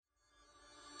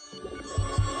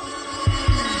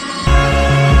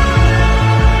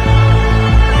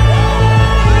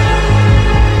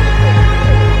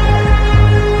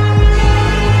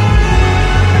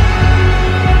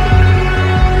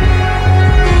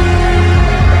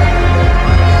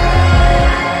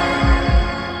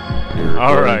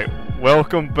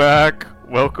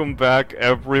Welcome back,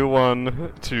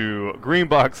 everyone, to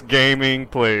Greenbox Gaming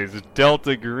Plays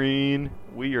Delta Green.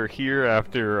 We are here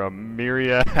after a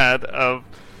myriad of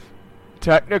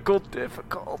technical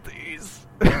difficulties.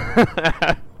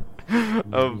 I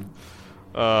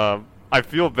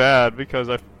feel bad because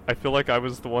I feel like I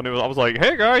was the one I was like,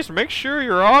 hey guys, make sure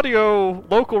your audio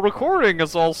local recording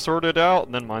is all sorted out,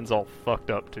 and then mine's all fucked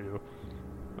up too.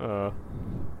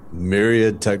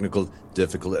 Myriad technical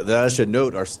difficulties that I should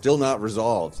note are still not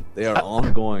resolved. They are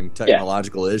ongoing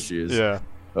technological issues. Yeah.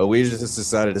 But we just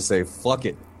decided to say, fuck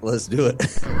it, let's do it.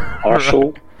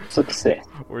 Partial success.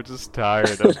 We're just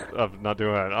tired of not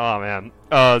doing it. Oh man.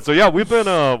 So yeah, we've been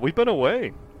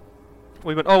away.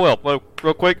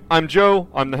 Real quick. I'm Joe.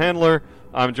 I'm the handler.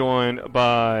 I'm joined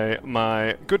by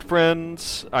my good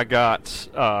friends. I got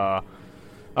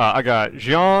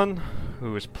Ch1,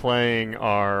 who is playing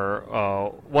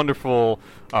our wonderful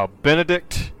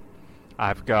Benedict.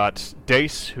 I've got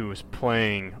Dace, who is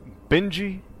playing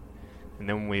Benji. And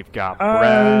then we've got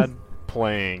Brad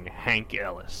playing Hank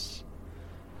Ellis.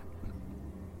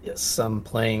 Yes, I'm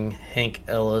playing Hank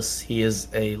Ellis. He is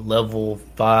a level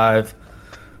 5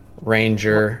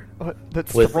 ranger.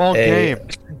 That's with the wrong game.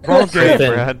 Wrong game,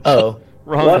 Brad. Oh,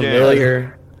 wrong game.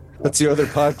 Familiar. That's your other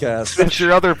podcast. That's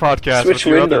your other podcast with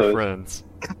your other friends.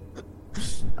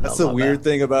 That's the weird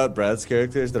thing about Brad's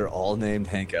characters. They're all named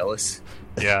Hank Ellis.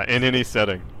 Yeah, in any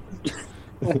setting.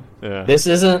 Yeah. This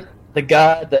isn't the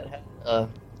guy that had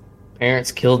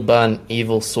parents killed by an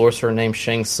evil sorcerer named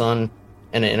Shang Tsung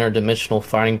in an interdimensional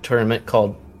fighting tournament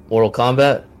called Mortal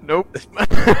Kombat? Nope.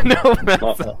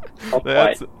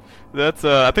 That's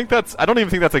I don't even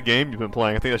think that's a game you've been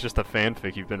playing. I think that's just a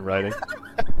fanfic you've been writing.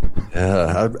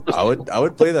 Yeah, I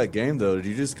would play that game though. Did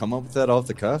you just come up with that off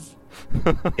the cuff?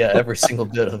 Yeah, every single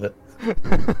bit of it.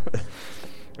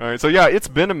 Alright, so yeah, it's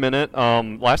been a minute.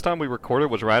 Last time we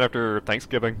recorded was right after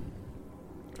Thanksgiving.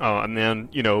 And then,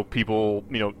 people,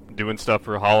 doing stuff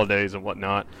for holidays and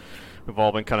whatnot. We've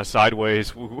all been kind of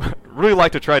sideways. We really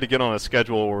like to try to get on a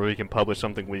schedule where we can publish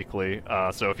something weekly.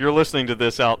 So if you're listening to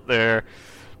this out there,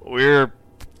 we're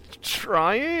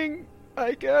trying,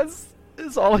 I guess,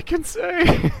 is all I can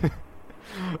say.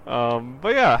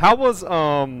 But yeah, how was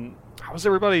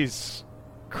everybody's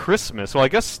Christmas? Well, I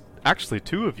guess actually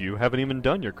two of you haven't even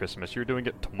done your Christmas. You're doing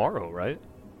it tomorrow, right?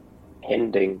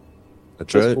 Pending.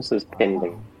 That's Christmas is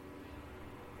pending.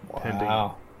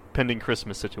 Wow. Pending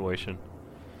Christmas situation.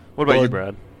 What about you,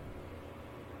 Brad?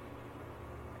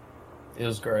 It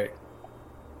was great.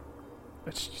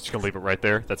 Just gonna leave it right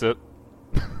there. That's it.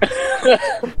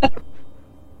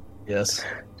 Yes.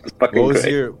 What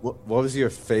was your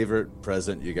favorite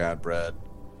present you got, Brad?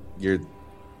 You're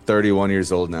 31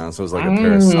 years old now, so it was like a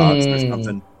pair of socks or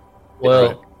something.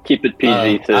 Well, keep it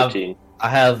PG-13. I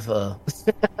have.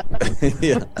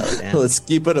 Yeah, let's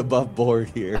keep it above board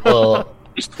here. Well,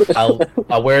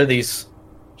 I wear these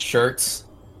shirts.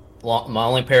 My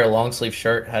only pair of long sleeve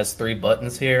shirt has 3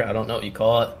 buttons here. I don't know what you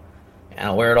call it. And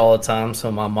I wear it all the time,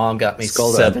 so my mom got me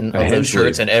 7 of those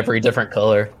shirts in every different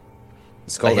color.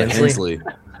 It's called a Hensley.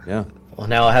 Yeah. Well,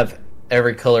 now I have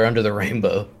every color under the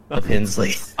rainbow of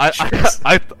Hensley.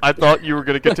 I thought you were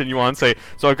going to continue on and say,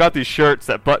 so I've got these shirts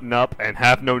that button up and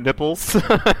have no nipples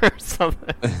or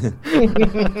something.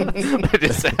 They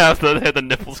just have the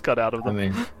nipples cut out of them. I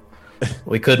mean,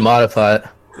 we could modify it.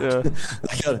 Yeah.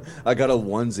 I got a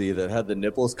onesie that had the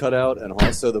nipples cut out and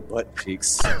also the butt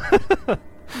cheeks.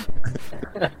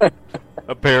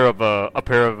 a pair of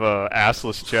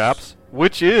assless chaps,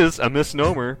 which is a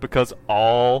misnomer because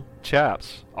all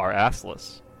chaps are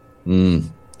assless.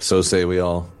 So say we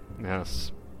all.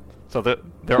 Yes. So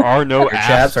there are no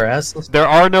chaps are assless. There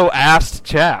are no assed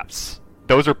chaps.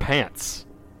 Those are pants.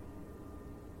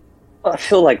 I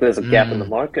feel like there's a gap in the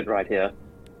market right here.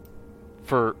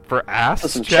 For ass For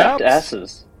some chaps? chapped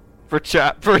asses. For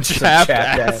chapped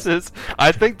asses?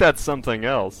 I think that's something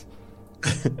else.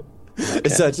 Okay.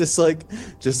 Is that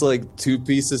just like 2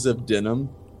 pieces of denim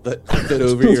that fit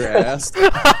over your ass?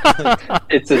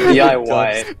 It's a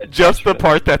DIY. Just the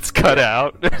part that's cut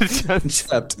out.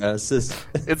 Chapped asses.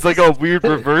 It's like a weird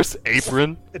reverse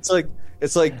apron. It's like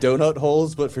donut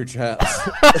holes, but for chaps.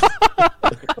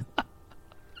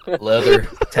 Leather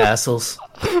tassels.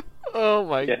 Oh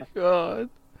my god.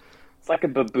 It's like a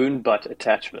baboon butt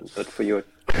attachment, but for your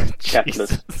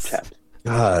chapless chaps.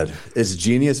 God, it's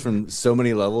genius from so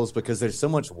many levels because there's so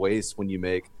much waste when you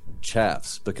make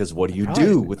chaps. Because what do you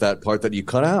do with that part that you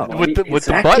cut out? With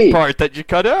the butt part that you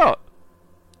cut out.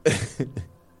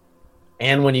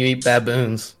 And when you eat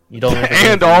baboons, you don't.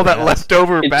 And all that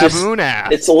leftover baboon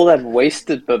ass. It's all that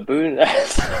wasted baboon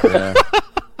ass. Yeah.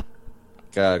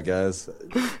 God, guys,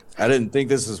 I didn't think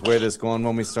this is where this going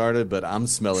when we started, but I'm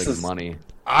smelling money.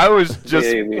 I was just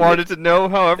we wanted to know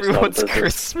how not everyone's business.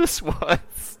 Christmas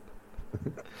was.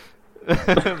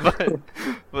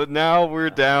 but now we're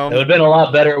down. It would have been a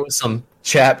lot better with some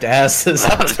chapped asses.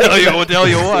 I'll tell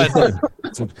you what.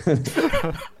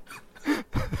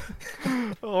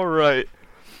 All right.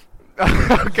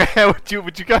 Okay,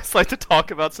 would you guys like to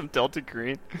talk about some Delta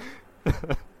Green?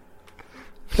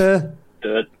 Do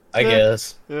it. I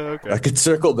guess. Yeah, okay. I could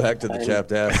circle back to the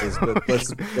chapped asses, but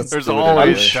let's There's do it always I'm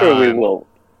anyway. sure we time. will.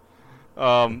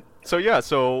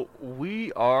 So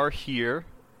we are here.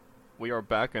 We are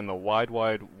back in the wide,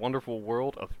 wonderful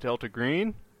world of Delta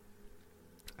Green.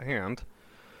 And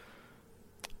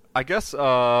I guess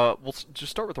we'll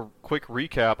just start with a quick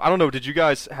recap. I don't know, did you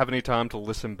guys have any time to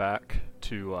listen back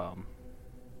to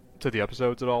the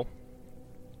episodes at all?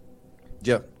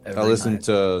 Yeah, Every I listened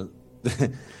night.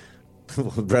 to.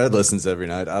 Brad listens every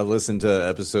night. I listened to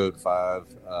episode 5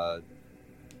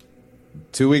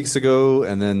 2 weeks ago,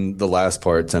 and then the last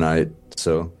part tonight.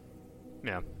 So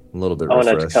Yeah. a little bit I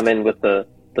wanted to refreshed. come in with the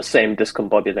same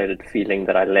discombobulated feeling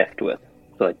that I left with,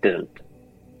 so I didn't.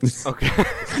 Okay.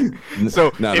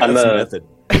 So no, if- that's I'm a- method.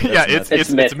 yeah, That's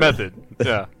it's method. method.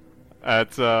 Yeah.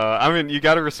 It's I mean, you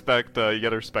gotta respect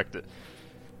it.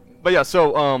 But yeah,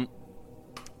 so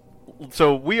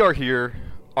we are here.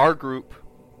 Our group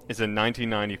is in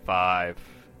 1995,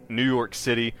 New York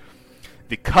City.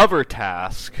 The cover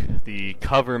task, the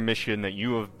cover mission that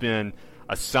you have been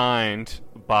assigned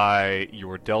by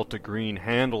your Delta Green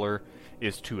handler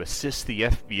is to assist the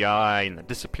FBI in the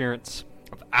disappearance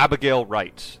of Abigail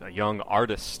Wright, a young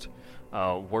artist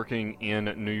living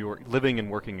and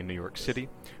working in New York City.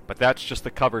 But that's just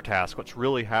the cover task. What's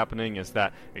really happening is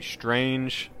that a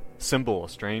strange symbol, a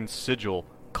strange sigil,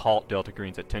 caught Delta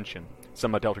Green's attention.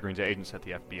 Some of Delta Green's agents at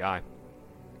the FBI.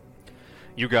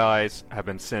 You guys have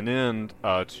been sent in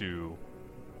to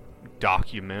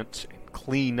document and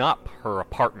clean up her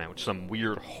apartment, which is some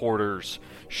weird hoarder's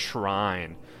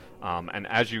shrine. And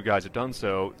as you guys have done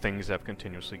so, things have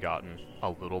continuously gotten a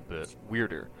little bit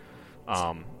weirder.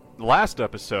 The last few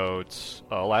episodes,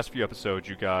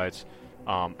 you guys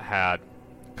had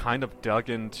kind of dug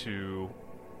into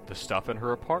the stuff in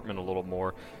her apartment a little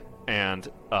more, and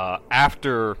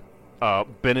after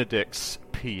Benedict's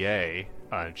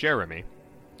PA, Jeremy,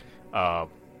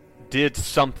 did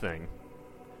something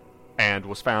and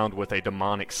was found with a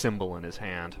demonic symbol in his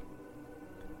hand.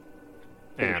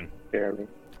 And Jeremy.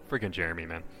 friggin' Jeremy,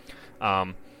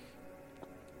 man.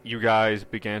 You guys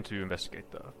began to investigate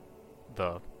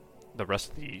the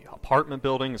rest of the apartment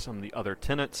building and some of the other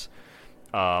tenants.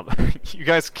 You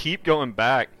guys keep going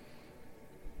back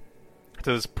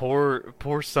to this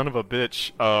poor son of a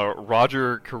bitch,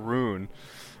 Roger Caroon,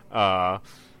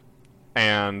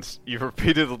 and you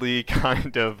repeatedly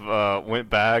kind of went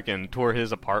back and tore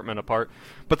his apartment apart.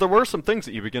 But there were some things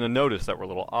that you began to notice that were a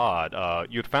little odd.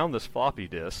 You had found this floppy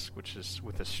disk, which is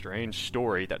with a strange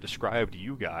story that described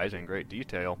you guys in great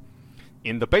detail,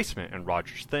 in the basement in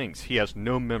Roger's things. He has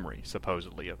no memory,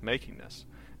 supposedly, of making this,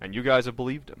 and you guys have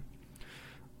believed him.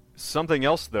 Something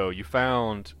else, though, you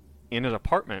found in his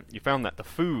apartment, you found that the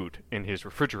food in his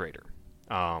refrigerator,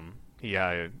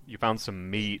 you found some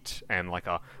meat and like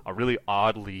a really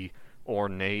oddly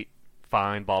ornate,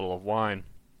 fine bottle of wine.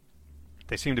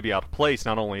 They seem to be out of place.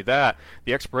 Not only that,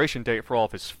 the expiration date for all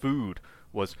of his food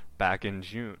was back in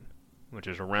June, which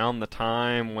is around the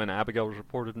time when Abigail was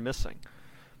reported missing.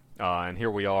 And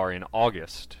here we are in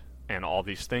August, and all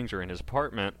these things are in his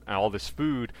apartment, and all this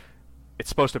food, it's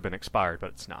supposed to have been expired, but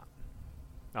it's not.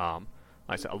 Like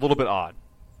I said, a little bit odd.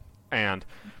 And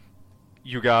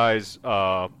you guys,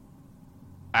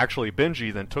 actually,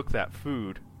 Benji then took that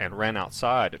food and ran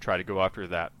outside to try to go after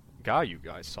that guy you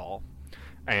guys saw.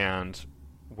 And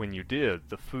when you did,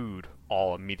 the food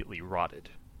all immediately rotted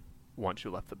once you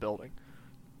left the building.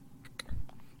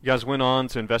 You guys went on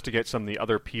to investigate some of the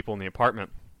other people in the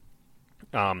apartment.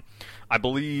 I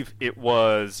believe it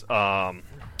was,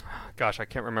 gosh, I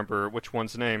can't remember which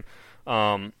one's name.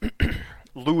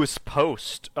 Louis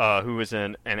Post, who is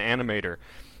an animator.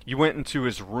 You went into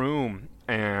his room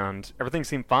and everything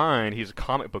seemed fine. He's a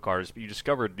comic book artist, but you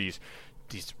discovered these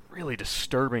really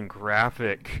disturbing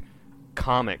graphic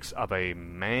comics of a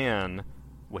man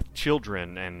with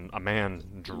children and a man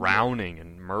drowning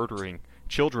and murdering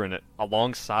children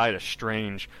alongside a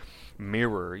strange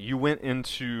mirror. You went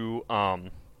into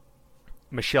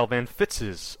Michelle Van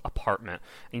Fitz's apartment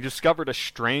and you discovered a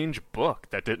strange book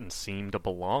that didn't seem to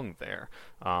belong there.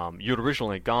 You'd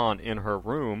originally gone in her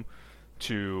room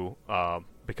to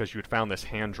because you had found this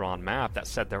hand-drawn map that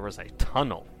said there was a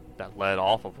tunnel that led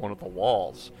off of one of the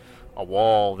walls a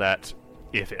wall that,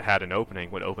 if it had an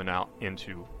opening, would open out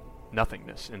into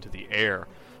nothingness, into the air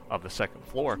of the second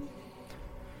floor.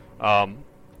 And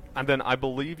then I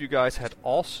believe you guys had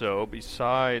also,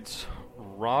 besides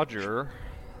Roger,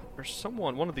 there's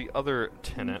someone, one of the other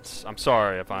tenants. I'm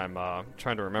sorry if I'm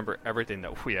trying to remember everything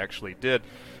that we actually did.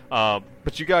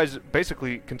 But you guys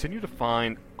basically continue to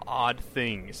find odd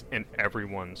things in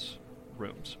everyone's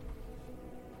rooms.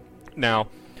 Now,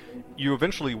 you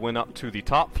eventually went up to the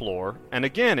top floor, and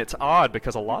again, it's odd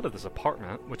because a lot of this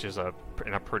apartment, which is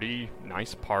in a pretty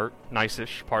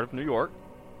nice-ish part of New York,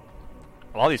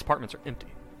 a lot of these apartments are empty.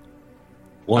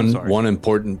 One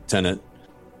important tenant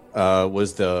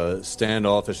was the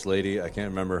standoffish lady. I can't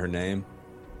remember her name.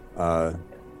 Do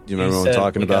you remember what I'm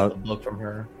talking about? Got the book from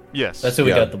her. Yes, that's who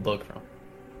we got the book from.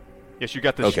 Yes, you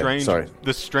got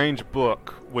this strange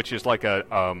book, which is like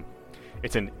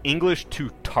it's an English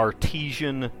to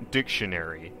Tartessian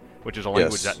dictionary, which is a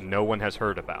language that no one has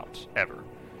heard about ever.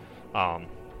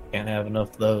 Can't have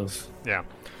enough of those. Yeah.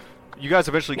 You guys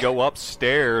eventually go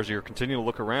upstairs, you're continuing to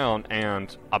look around,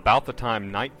 and about the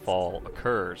time nightfall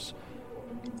occurs,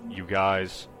 you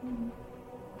guys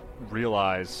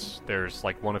realize there's,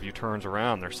 like, one of you turns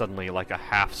around, there's suddenly, like, a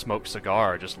half-smoked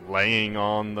cigar just laying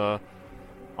on the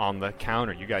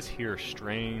counter. You guys hear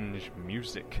strange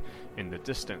music in the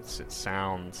distance. It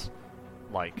sounds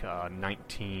like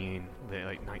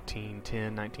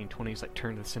 1910, 1920s, like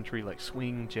turn of the century, like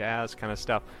swing jazz kind of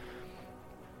stuff.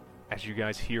 As you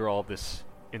guys hear all this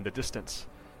in the distance,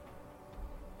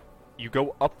 you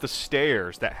go up the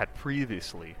stairs that had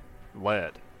previously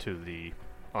led to the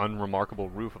unremarkable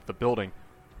roof of the building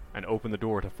and open the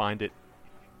door to find it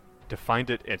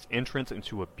as entrance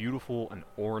into a beautiful and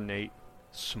ornate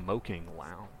smoking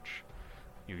lounge.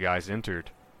 You guys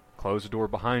entered, closed the door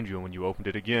behind you, and when you opened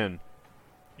it again,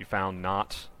 you found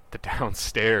not the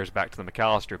downstairs back to the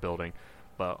McAllister building,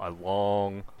 but a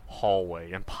long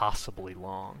hallway, impossibly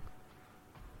long,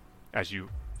 as you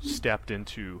stepped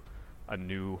into a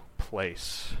new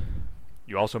place.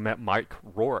 You also met Mark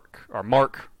Rourke.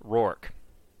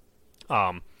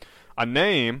 A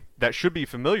name that should be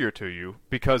familiar to you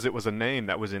because it was a name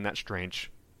that was in that strange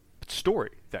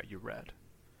story that you read.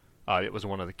 It was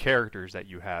one of the characters that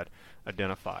you had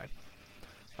identified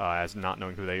as not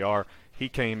knowing who they are. He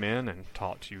came in and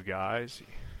talked to you guys,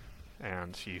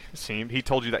 and he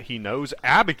told you that he knows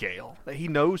Abigail, that he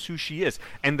knows who she is,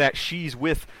 and that she's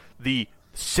with the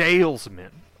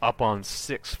salesman up on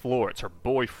 6th floor. It's her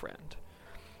boyfriend,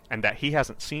 and that he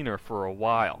hasn't seen her for a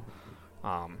while.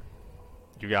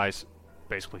 You guys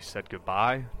basically said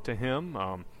goodbye to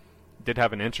him. Did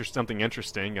have something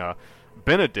interesting.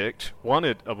 Benedict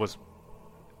was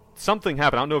something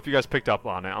happened. I don't know if you guys picked up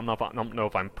on it. I don't know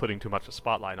if I'm putting too much of a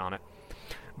spotlight on it.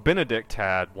 Benedict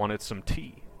had wanted some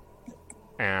tea,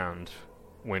 and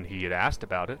when he had asked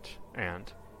about it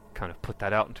and kind of put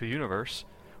that out into the universe,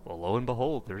 well, lo and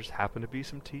behold, there's happened to be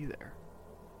some tea there.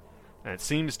 And it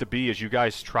seems to be, as you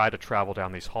guys try to travel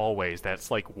down these hallways, that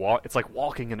it's like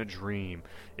walking in a dream.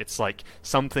 It's like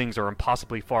some things are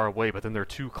impossibly far away, but then they're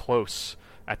too close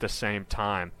at the same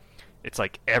time. It's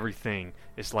like everything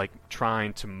is like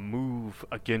trying to move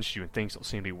against you, and things don't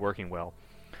seem to be working well.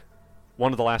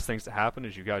 One of the last things that happened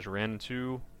is you guys ran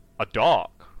into a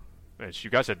dog. As you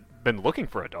guys had been looking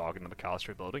for a dog in the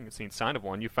McAllister building and seen sign of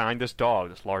one, you find this dog,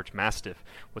 this large mastiff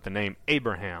with the name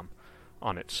Abraham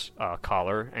on its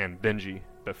collar, and Benji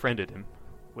befriended him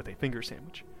with a finger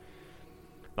sandwich.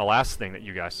 The last thing that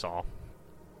you guys saw,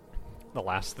 the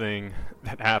last thing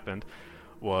that happened,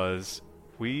 was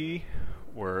we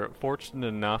were fortunate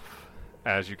enough,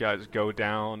 as you guys go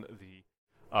down the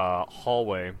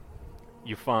hallway,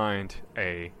 you find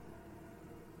a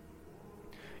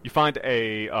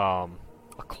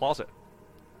closet,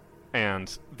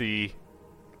 and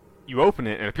you open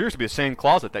it, and it appears to be the same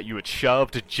closet that you had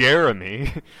shoved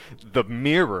Jeremy, the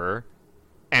mirror,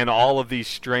 and all of these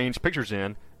strange pictures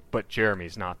in, but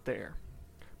Jeremy's not there.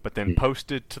 But then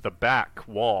posted to the back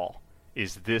wall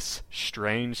is this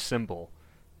strange symbol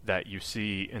that you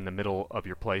see in the middle of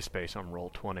your play space on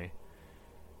Roll20.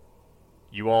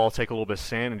 You all take a little bit of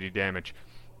sanity damage.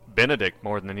 Benedict,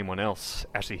 more than anyone else,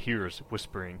 actually hears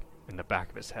whispering in the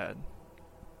back of his head.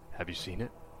 Have you seen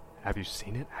it? Have you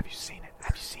seen it? Have you seen it?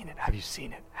 Have you seen it? Have you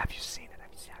seen it? Have you seen it?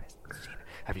 Have you seen it?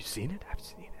 Have you seen it? Have you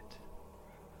seen it?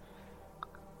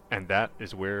 And that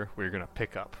is where we're going to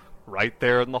pick up. Right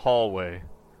there in the hallway.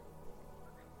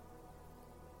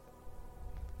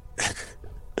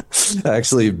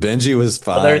 Actually, Benji was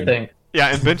fine. Other thing.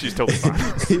 Yeah, and Benji's totally fine.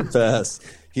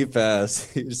 He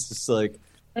passed. He was just like,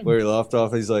 where he left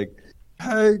off, he's like,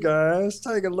 Hey guys,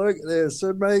 take a look at this.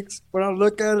 When I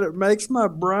look at it, it makes my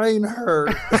brain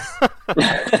hurt.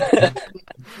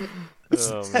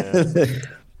 Oh man.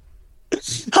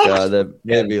 God, that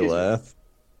made me laugh.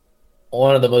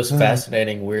 One of the most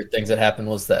fascinating weird things that happened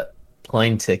was that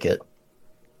plane ticket.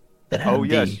 That had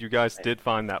Yes, you guys did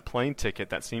find that plane ticket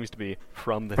that seems to be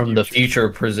from the future. the future,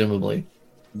 presumably.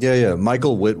 Yeah.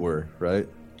 Michael Whitwer, right?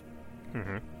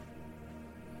 Mm-hmm.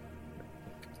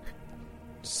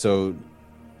 So,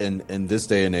 in this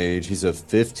day and age, he's a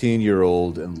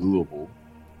 15-year-old in Louisville.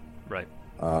 Right.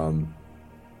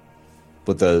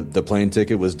 But the plane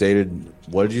ticket was dated.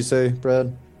 What did you say,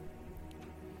 Brad?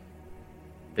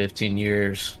 15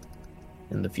 years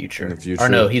in the future. In the future. Or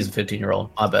no, he's a 15-year-old.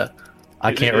 I bet.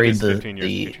 I can't read is the 15 years in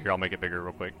the future. Here, I'll make it bigger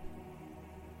real quick.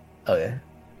 Oh yeah.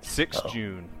 6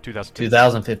 June 2015.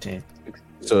 2015.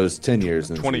 So it's 10 years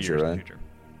in the 20 future, years right? in the future.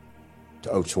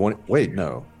 Oh, 20. Wait,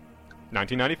 no.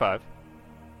 1995.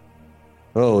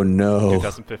 Oh no.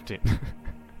 2015.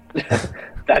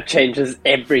 That changes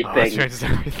everything. Oh, that changes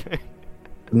everything.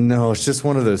 No, it's just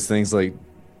one of those things. Like,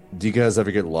 do you guys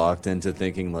ever get locked into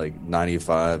thinking like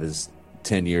 95 is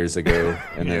 10 years ago,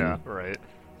 and Yeah, then right.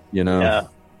 Yeah.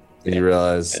 and you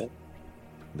realize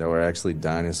that we're actually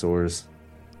dinosaurs?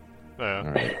 Yeah.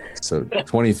 All right. So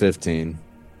 2015,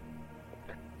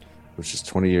 which is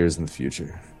 20 years in the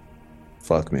future.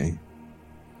 Fuck me.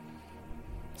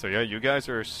 So yeah, you guys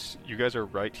are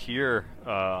right here,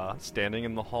 standing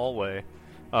in the hallway.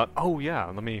 Oh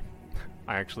yeah,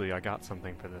 I got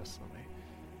something for this.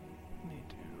 Let me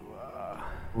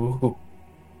do. Ooh.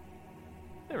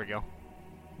 There we go.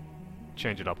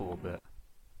 Change it up a little bit.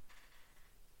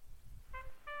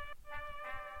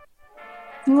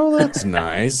 Well, that's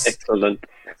nice. Excellent.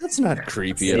 That's not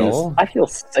creepy at all. I feel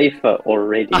safer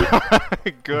already.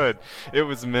 Good. It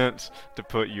was meant to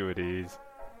put you at ease.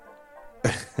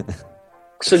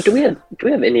 So do we have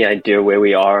any idea where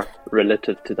we are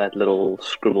relative to that little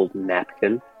scribbled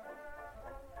napkin?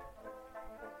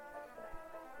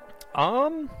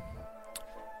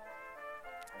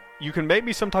 You can make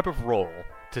me some type of roll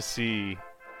to see.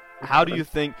 How do you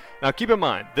think? Now, keep in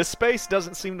mind, this space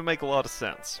doesn't seem to make a lot of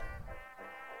sense.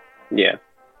 Yeah.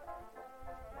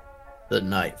 The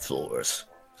night floors.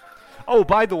 Oh,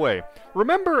 by the way,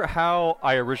 remember how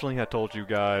I originally had told you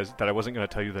guys that I wasn't going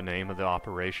to tell you the name of the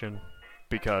operation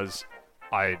because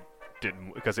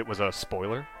because it was a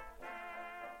spoiler?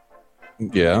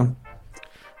 Yeah.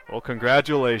 Well,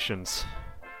 congratulations.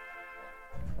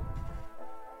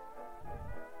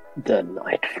 The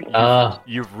night floor.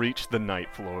 You've reached the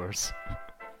night floors.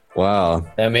 Wow.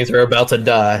 That means we're about to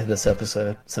die this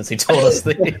episode, since he told us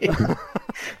the...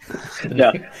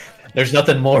 Yeah. There's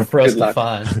nothing more for us Good to luck.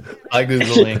 find by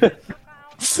Googling.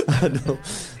 I know.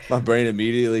 My brain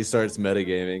immediately starts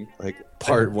metagaming. Like,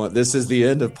 part one. This is the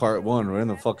end of part one. We're in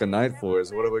the fucking night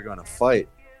floors. What are we going to fight?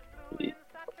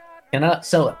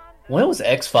 So, when was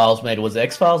X-Files made? Was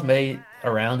X-Files made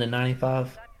around in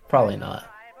 95? Probably not.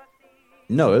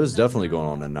 No, it was definitely going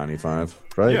on in 95,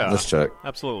 right? Yeah. Let's check.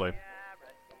 Absolutely.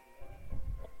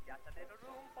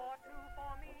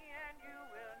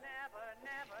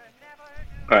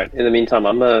 All right. In the meantime,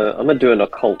 I'm gonna do an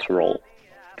occult roll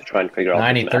to try and figure out.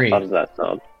 93. How does that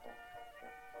sound?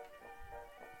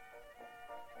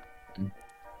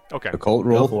 Okay. A cult Go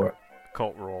roll? for it.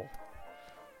 Cult roll.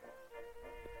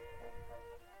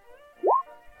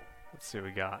 Let's see what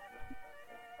we got.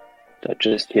 I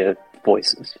just hear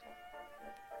voices.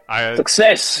 I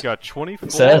Success. got 24.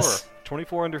 Success.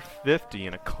 24 under 50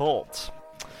 in a cult.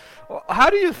 Well, how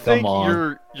do you think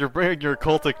on. you're bringing your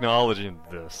cultic knowledge into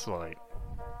this? Like,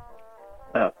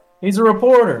 He's a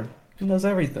reporter. He knows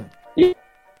everything.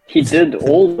 He did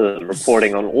all the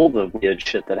reporting on all the weird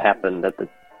shit that happened at the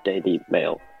Daily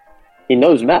Mail. He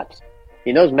knows maps.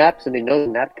 He knows maps and he knows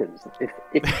napkins.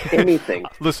 If anything,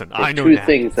 listen, there's I know two napkins.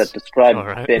 things that describe All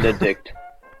right. Benedict.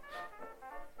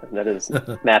 And that is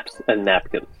maps and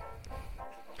napkins.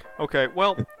 Okay,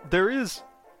 well, there is.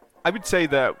 I would say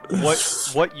that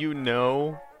what you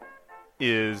know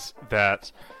is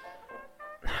that.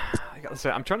 I gotta say,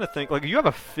 I'm trying to think. Like, you have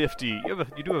a 50. You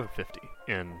do have a 50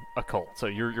 in occult, so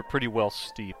you're pretty well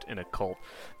steeped in occult.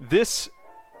 This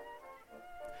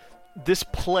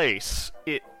place,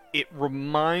 it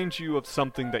reminds you of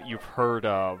something that you've heard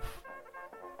of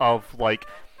like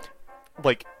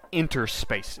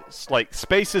interspaces, like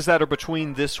spaces that are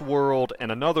between this world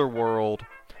and another world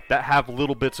that have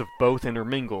little bits of both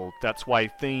intermingled. That's why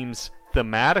themes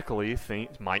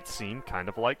thematically might seem kind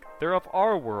of like they're of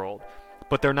our world,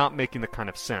 but they're not making the kind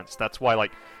of sense. That's why,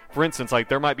 like, for instance, like,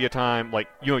 there might be a time, like,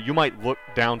 you might look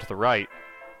down to the right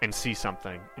and see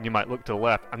something, and you might look to the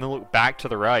left and then look back to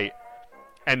the right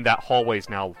and that hallway is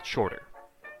now shorter,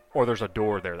 or there's a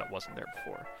door there that wasn't there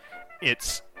before.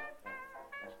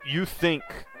 You think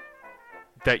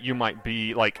that you might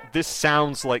be, like, this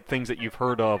sounds like things that you've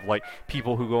heard of, like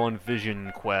people who go on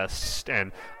vision quests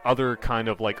and other kind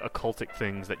of, like, occultic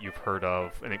things that you've heard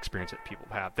of and experience that people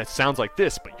have. That sounds like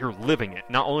this, but you're living it.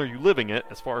 Not only are you living it,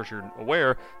 as far as you're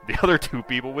aware, the other two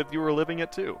people with you are living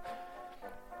it too.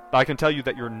 But I can tell you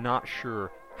that you're not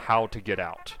sure how to get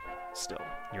out still.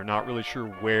 You're not really sure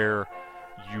where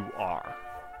you are.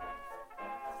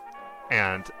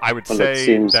 And I would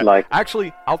say that...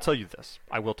 Actually, I'll tell you this.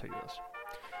 I will tell you this.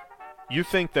 You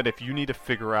think that if you need to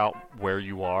figure out where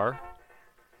you are,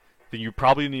 then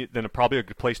probably a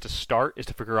good place to start is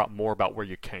to figure out more about where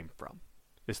you came from.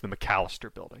 It's the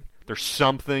McAllister building. There's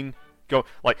something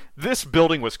like, this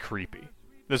building was creepy.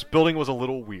 This building was a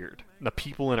little weird. The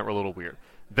people in it were a little weird.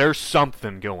 There's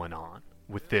something going on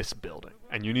with this building,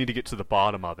 and you need to get to the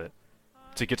bottom of it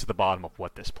to get to the bottom of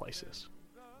what this place is.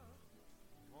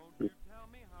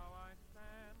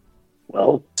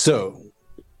 Well, so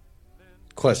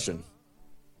question.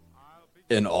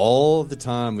 In all the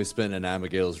time we spent in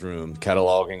Abigail's room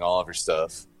cataloging all of her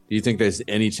stuff, do you think there's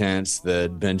any chance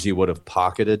that Benji would have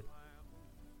pocketed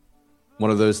one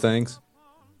of those things?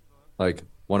 Like,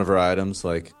 one of her items,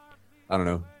 like, I don't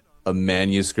know, a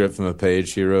manuscript from a page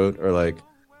she wrote, or like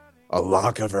a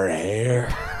lock of her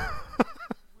hair?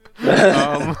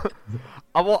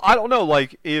 Well, I don't know,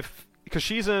 like, because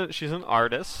she's an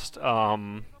artist,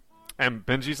 and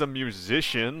Benji's a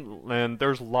musician, and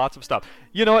there's lots of stuff.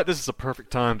 You know what? This is a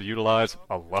perfect time to utilize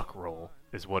a luck roll,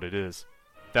 is what it is.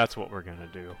 That's what we're gonna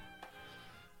do.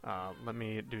 Let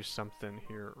me do something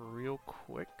here real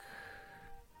quick.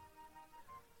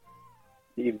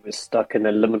 He was stuck in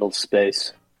a liminal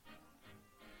space.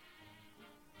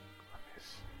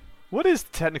 What is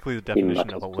technically the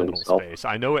definition of a liminal space?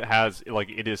 I know it has, like,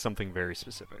 it is something very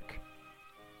specific.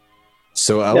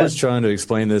 So I was trying to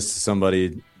explain this to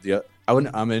somebody.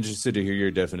 I'm interested to hear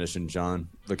your definition, John,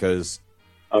 because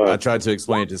I tried to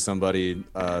explain it to somebody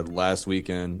last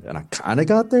weekend, and I kind of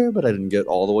got there, but I didn't get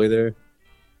all the way there.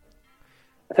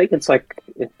 I think it's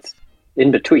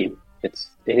in between. It's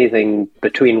anything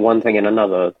between one thing and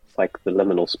another. It's like the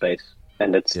liminal space,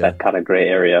 and it's that kind of gray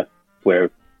area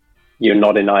where you're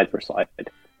not in either side.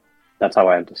 That's how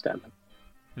I understand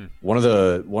it. One of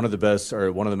the best,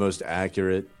 or one of the most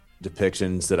accurate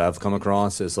depictions that I've come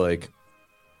across is like,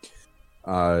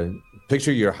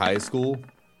 picture your high school,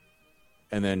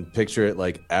 and then picture it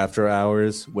like after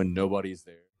hours when nobody's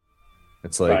there.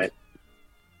 It's like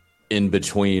in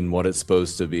between what it's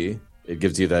supposed to be. It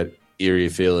gives you that eerie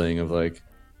feeling of, like,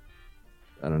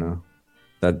 I don't know.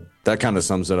 That kind of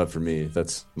sums it up for me.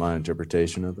 That's my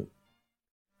interpretation of it.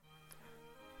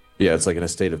 Yeah, it's like in a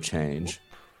state of change.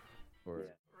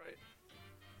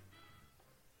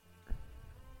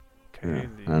 Okay.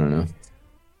 I don't know.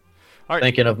 All right.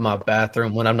 Thinking of my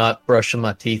bathroom when I'm not brushing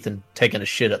my teeth and taking a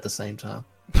shit at the same time.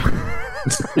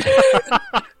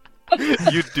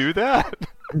 You do that?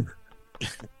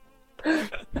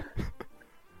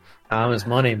 Time is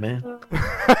money, man. All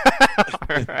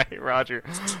right, Roger.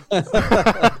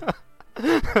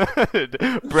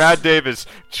 Brad Davis,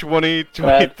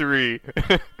 2023.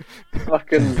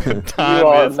 Fucking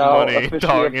time is money.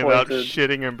 Talking about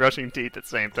shitting and brushing teeth at the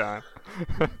same time.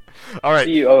 All right.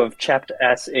 CEO of Chapped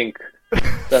Ass Inc.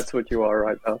 That's what you are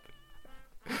right now.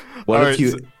 What if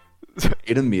you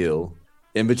ate a meal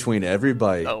in between every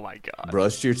bite? Oh my god!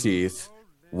 Brushed your teeth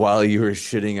while you were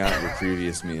shitting out your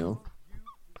previous meal.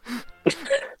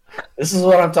 This is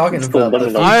what I'm talking about.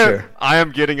 I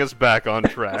am getting us back on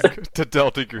track to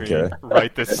Delta Green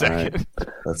right this second. Right.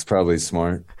 That's probably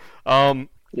smart. I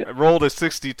rolled a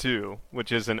 62,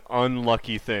 which is an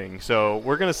unlucky thing. So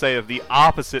we're going to say if the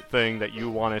opposite thing that you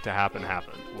wanted to happen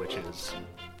happened, which is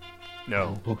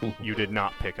no, you did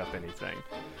not pick up anything.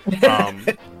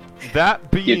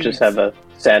 That being, you just have a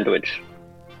sandwich.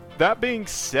 That being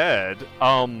said,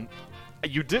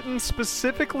 you didn't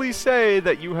specifically say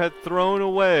that you had thrown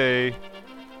away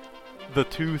the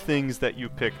two things that you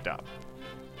picked up.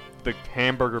 The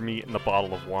hamburger meat and the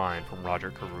bottle of wine from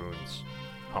Roger Caroon's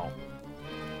home.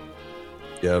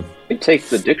 Yeah. We take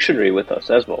the dictionary with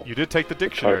us as well. You did take the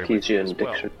dictionary Cartesian with you as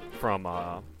dictionary.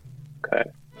 Well,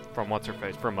 from what's her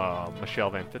face? From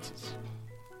Michelle Van Fitz's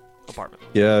apartment.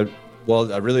 Yeah.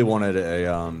 Well, I really wanted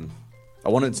I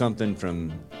wanted something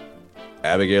from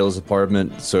Abigail's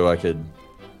apartment so I could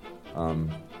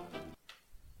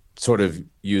sort of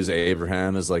use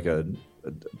Abraham as like a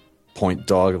point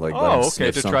dog, like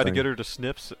okay, to try to get her to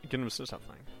get him to sniff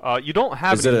something. You don't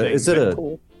have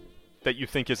anything that you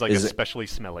think is like especially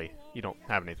smelly. You don't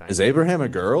have anything. Is Abraham a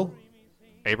girl?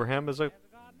 Abraham is a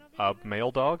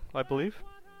male dog, I believe.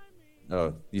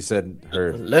 Oh, you said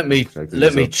her. Let me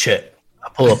check. I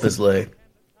pull up his leg.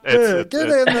 Get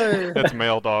in there. It's a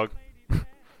male dog.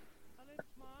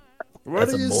 What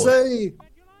That's do a you boy. say?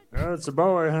 Oh, it's a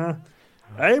boy, huh?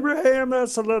 Abraham,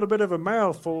 that's a little bit of a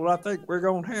mouthful. I think we're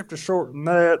going to have to shorten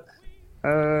that.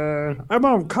 I'm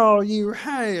going to call you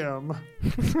Ham.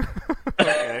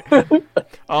 Okay.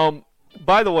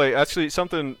 By the way, actually,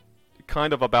 something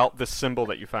kind of about this symbol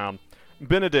that you found,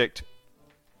 Benedict.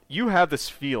 You have this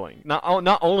feeling.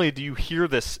 Not only do you hear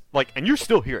this, like, and you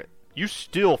still hear it. You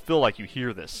still feel like you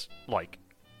hear this, like,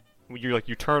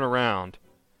 you turn around,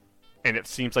 and it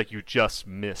seems like you just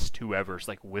missed whoever's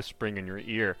like whispering in your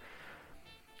ear.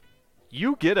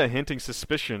 You get a hinting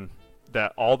suspicion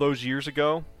that all those years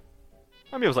ago,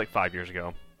 I mean, it was like 5 years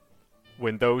ago,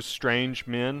 when those strange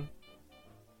men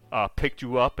picked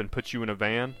you up and put you in a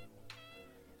van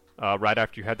right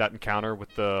after you had that encounter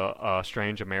with the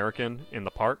strange American in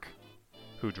the park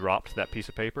who dropped that piece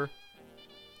of paper.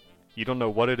 You don't know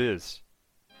what it is.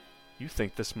 You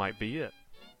think this might be it.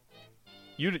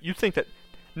 You think that,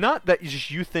 not that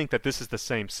you think that this is the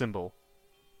same symbol.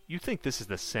 You think this is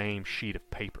the same sheet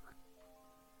of paper.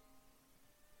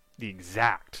 The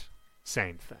exact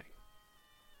same thing.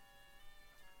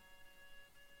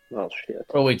 Oh shit!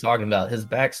 What are we talking about? His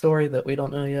backstory that we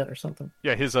don't know yet, or something?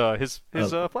 Yeah, his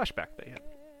flashback that he had.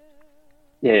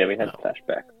 Yeah, we had a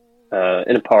flashback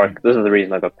in a park. This is the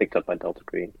reason I got picked up by Delta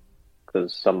Green,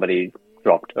 because somebody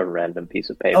dropped a random piece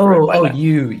of paper. in my lap.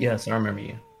 You. Yes, I remember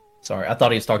you. Sorry, I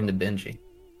thought he was talking to Benji.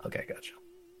 Okay, gotcha.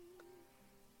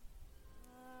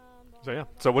 So yeah.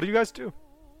 So what do you guys do?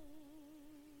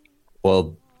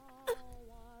 Well,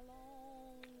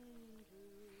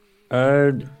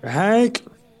 Hank.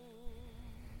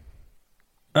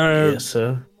 Yes,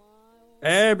 sir.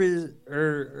 Abby,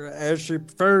 or as she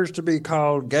prefers to be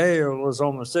called, Gail, is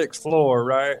on the 6th floor,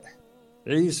 right?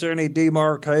 Do you see any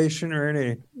demarcation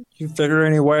or you figure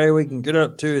any way we can get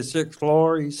up to the 6th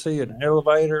floor? You see an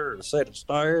elevator or a set of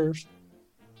stairs?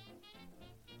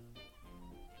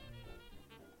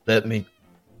 Let me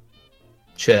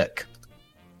check.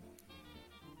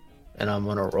 And I'm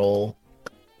going to roll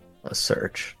a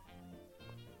search.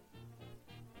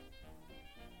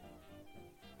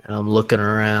 And I'm looking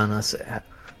around. I say,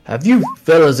 have you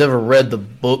fellas ever read the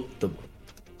book, The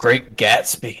Great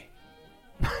Gatsby?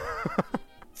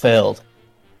 Failed.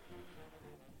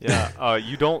 Yeah,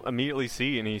 you don't immediately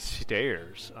see any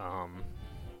stairs.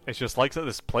 It's just like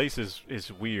this place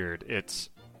is weird. It's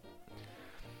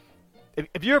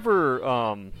if you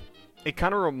ever it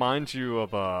kind of reminds you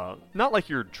of not like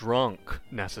you're drunk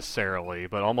necessarily,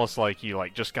 but almost like you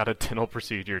like just got a dental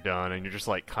procedure done and you're just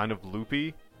like kind of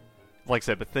loopy. Like I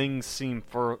said, but things seem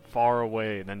far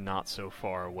away and then not so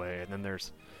far away, and then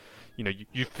there's,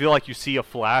 you feel like you see a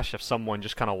flash of someone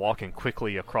just kind of walking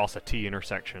quickly across a T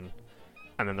intersection,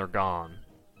 and then they're gone.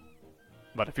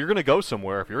 But if you're gonna go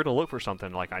somewhere, if you're gonna look for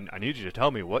something, like I need you to tell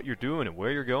me what you're doing and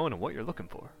where you're going and what you're looking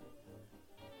for.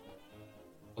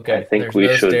 Okay, I think there's we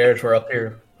no should- stairs. We're up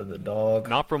here with the dog.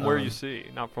 Not from where you see,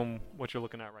 not from what you're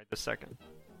looking at right this second.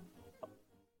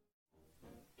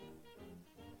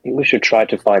 I think we should try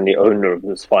to find the owner of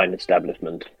this fine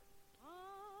establishment,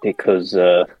 because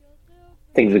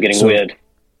things are getting weird.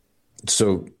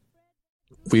 so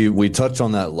we touched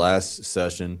on that last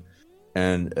session,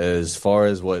 and as far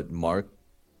as what Mark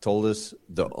told us,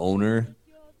 the owner,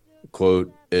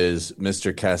 quote, is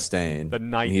Mr. Castaigne. The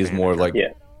night He's more like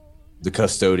Yeah. the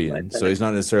custodian, so he's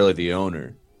not necessarily the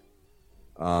owner.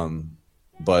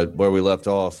 But where we left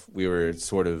off, we were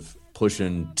sort of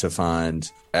pushing to find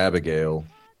Abigail,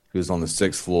 who's on the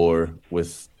 6th floor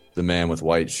with the man with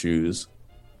white shoes.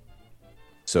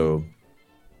 So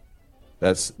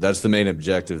that's the main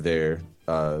objective there.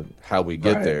 How we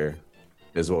get there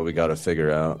is what we got to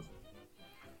figure out.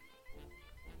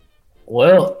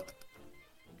 Well,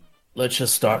 let's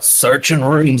just start searching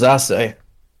rooms, I say.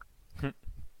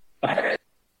 I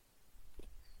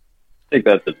think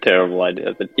that's a terrible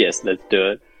idea, but yes, let's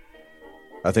do it.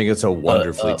 I think it's a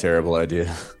wonderfully terrible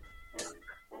idea.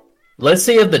 Let's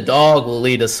see if the dog will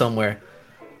lead us somewhere.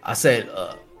 I said,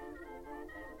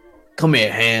 come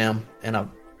here, Ham. And I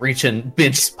reach in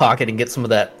Bench's pocket and get some of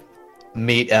that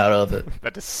meat out of it.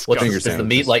 That What's Finger is the sandwiches.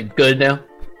 meat like good now?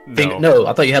 No. No,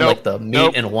 I thought you had Nope. like the meat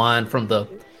Nope. and wine from the.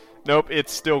 Nope,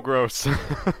 it's still gross.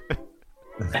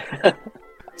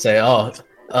 Say,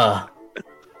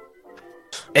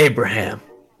 Abraham,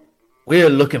 we're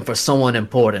looking for someone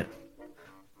important.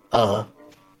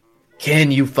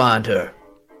 Can you find her?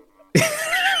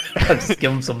 I just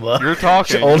give him some You're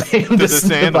talking old, to this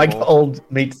this animal. like old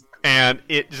meat. and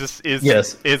it just is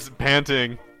is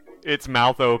panting, its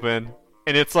mouth open,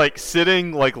 and it's like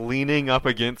sitting like leaning up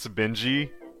against Benji,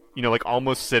 you know, like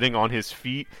almost sitting on his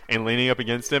feet and leaning up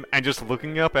against him and just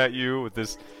looking up at you with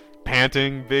this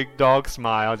panting big dog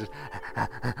smile. Just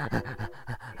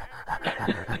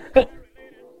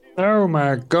Oh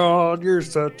my God, you're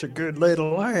such a good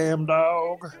little ham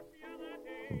dog.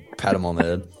 Pat him on the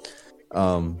head.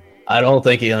 I don't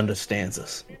think he understands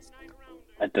us.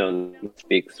 I don't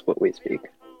speak what we speak.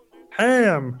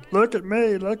 Ham, look at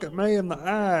me in the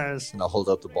eyes. And I'll hold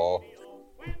up the ball.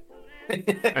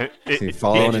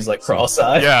 He's like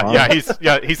cross-eyed.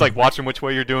 He's like watching which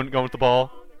way you're going with the ball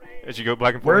as you go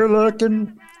back and forth.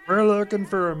 We're looking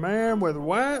for a man with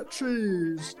white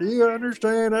shoes. Do you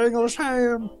understand English,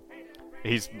 Ham?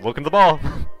 He's looking at the ball.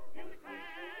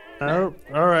 Oh,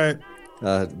 all right.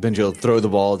 Benji will throw the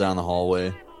ball down the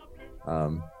hallway.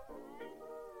 All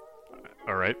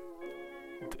right.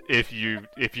 If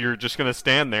you're just gonna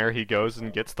stand there, he goes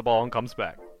and gets the ball and comes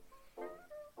back.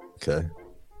 Okay.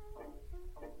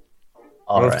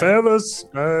 All right. Fellas,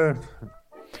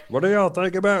 what do y'all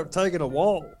think about taking a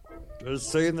walk?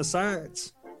 Just seeing the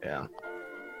sights. Yeah.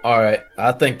 All right.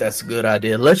 I think that's a good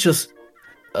idea. Let's just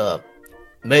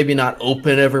maybe not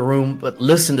open every room, but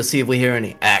listen to see if we hear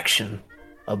any action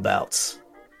abouts.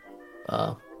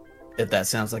 If that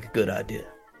sounds like a good idea.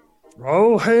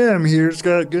 Oh, Ham here's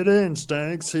got good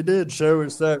instincts. He did show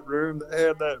us that room that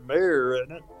had that mirror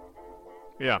in it.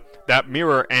 Yeah, that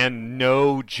mirror and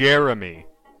no Jeremy.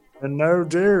 And no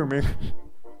Jeremy.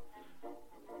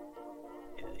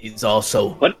 He's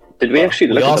also... What? Did we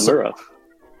actually look at the mirror?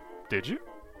 Did you?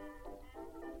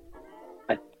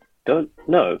 I don't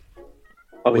know.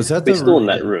 Oh, Was that we're the still room? in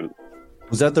that room.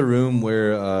 Was that the room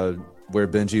where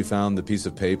Benji found the piece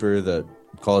of paper that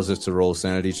caused us to roll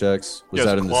sanity checks? Was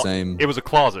that in the same? It was a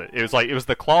closet. It was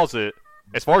the closet.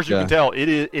 As far as you can tell,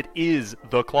 it is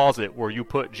the closet where you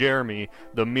put Jeremy,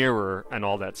 the mirror, and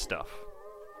all that stuff.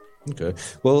 Okay.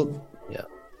 Well. Yeah.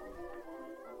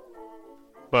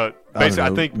 But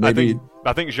basically,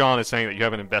 I think Jean is saying that you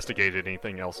haven't investigated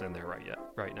anything else in there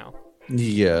right now.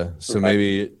 Yeah. So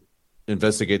maybe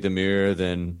investigate the mirror,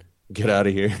 then get out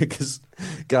of here. Because,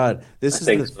 God, this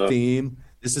is the theme.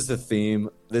 This is the theme.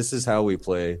 This is how we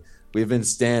play. We've been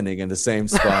standing in the same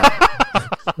spot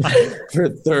for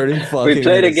 30 fucking minutes. We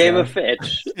played a game of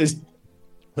fetch.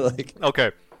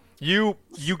 Okay. You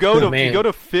go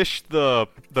to fish the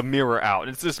mirror out.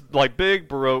 It's this like big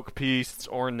Baroque piece. It's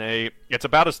ornate. It's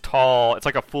about as tall. It's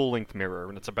like a full-length mirror,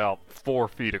 and it's about 4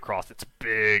 feet across. It's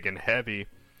big and heavy.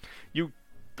 You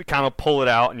kind of pull it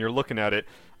out, and you're looking at it.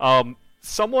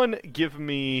 Someone give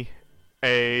me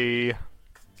a...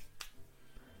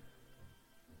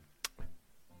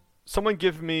 Someone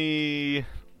give me...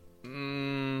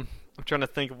 I'm trying to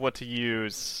think of what to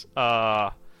use.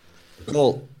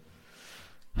 Cool.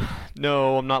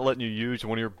 No, I'm not letting you use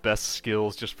one of your best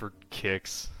skills just for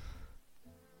kicks.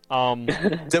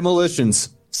 Demolitions.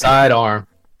 Sidearm.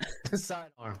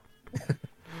 Sidearm.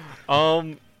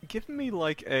 Give me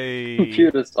like a...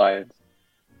 Computer science.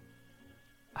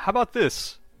 How about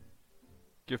this?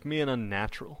 Give me an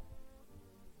unnatural.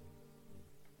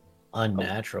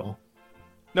 Unnatural?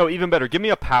 No, even better. Give me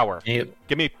a power. Yep.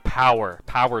 Give me power.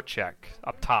 Power check.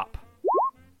 Up top.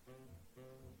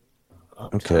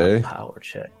 Okay. Power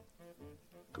check.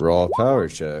 Raw power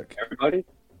check. Everybody?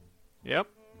 Yep.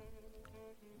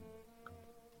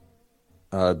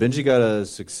 Benji got a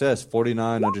success,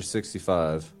 49 under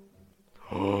 65.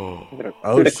 Oh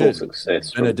shit!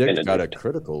 Success Benedict got a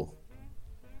critical.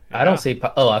 I don't see.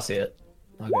 I see it.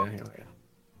 Okay, here we go.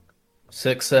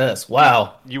 Success.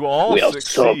 Wow. You all we are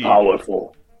succeed. so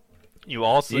powerful. You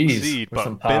all succeed,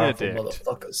 but Benedict,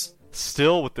 motherfuckers.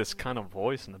 still with this kind of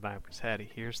voice in the back of his head, he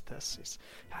hears this. He's,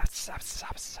 have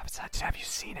you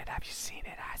seen it? Have you seen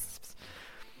it?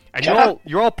 And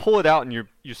you all pull it out and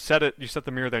you set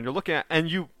the mirror there and you're looking at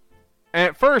and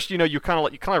at first you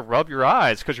kind of rub your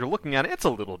eyes because you're looking at it. It's a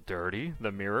little dirty,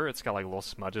 the mirror. It's got like little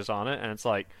smudges on it, and it's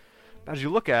like as you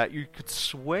look at it, you could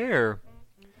swear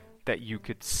that you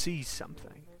could see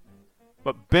something.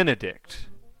 But Benedict,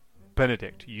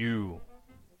 you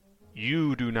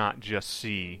do not just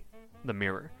see the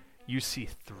mirror. You see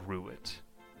through it.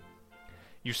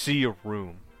 You see a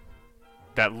room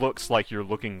that looks like you're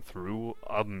looking through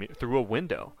a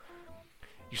window.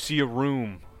 You see a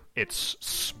room. It's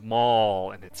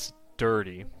small and it's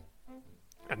dirty.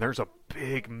 And there's a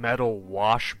big metal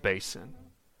wash basin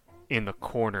in the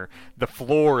corner. The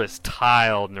floor is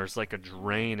tiled and there's like a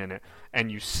drain in it.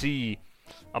 And you see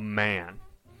a man.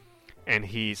 And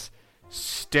he's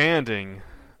standing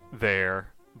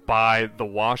there by the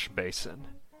wash basin.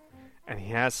 and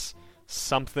he has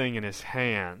something in his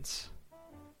hands,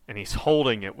 and he's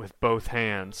holding it with both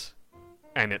hands,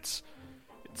 and it's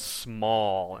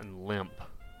small and limp.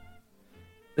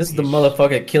 This is the motherfucker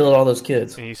that killed all those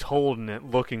kids. And he's holding it,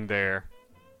 looking there.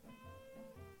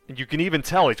 And you can even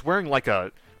tell he's wearing like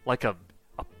a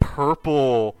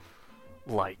purple,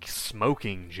 like,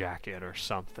 smoking jacket or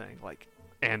something. Like,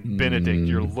 and Benedict,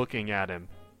 you're looking at him,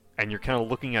 and you're kind of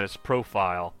looking at his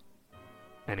profile,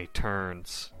 and he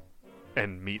turns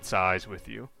and meets eyes with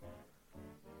you.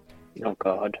 Oh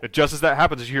God! But just as that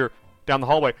happens, you hear down the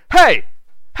hallway, "Hey!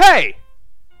 Hey!"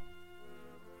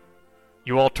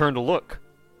 You all turn to look.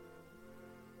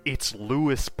 It's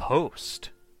Louis Post,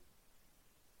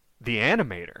 the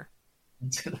animator.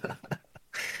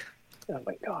 Oh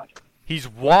my God! He's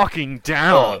walking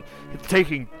down,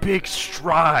 taking big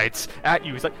strides at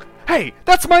you. He's like, "Hey,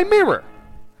 that's my mirror!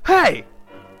 Hey!"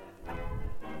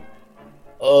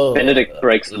 Oh, Benedict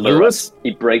breaks the mirror. Lewis?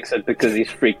 He breaks it because he's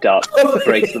freaked out.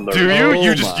 Breaks the mirror. Do you? Oh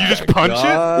You just punch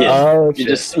God. it? Yeah. Oh, He shit.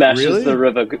 just smashes Really? the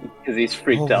river because he's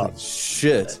freaked out.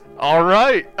 Shit. All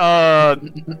right. All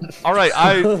right.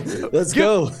 Let's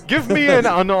go. Give me an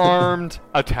unarmed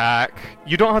attack.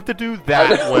 You don't have to do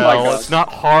that Oh my well. God. It's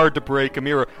not hard to break a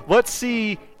mirror. Let's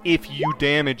see if you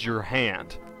damage your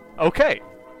hand. Okay.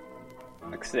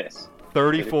 Success.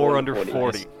 34 under 40.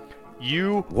 40.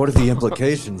 You What are the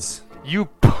implications? you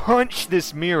punch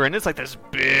this mirror, and it's like this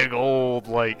big old,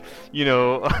 like, you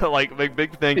know, like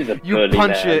big thing. He's a You burly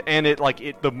punch man. it, and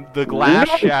the glass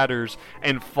shatters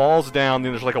and falls down.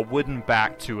 And there's like a wooden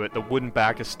back to it. The wooden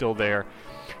back is still there,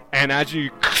 and as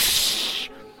you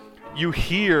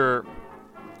hear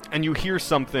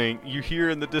something. You hear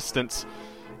in the distance.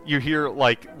 You hear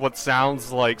like what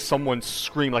sounds like someone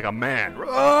scream, like a man,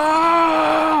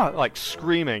 like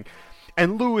screaming.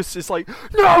 And Louis is like,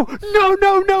 no, no,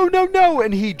 no, no, no, no!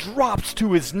 And he drops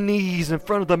to his knees in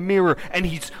front of the mirror, and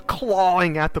he's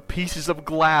clawing at the pieces of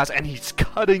glass, and he's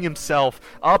cutting himself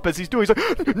up as he's doing. He's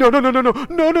like, no, no, no, no, no,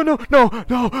 no, no, no, no,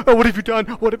 no! Oh, what have you done?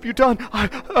 What have you done?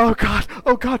 Oh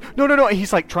God, no, no, no! And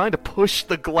he's like trying to push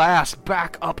the glass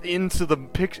back up into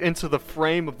the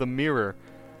frame of the mirror,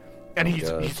 and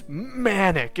he's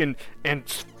manic and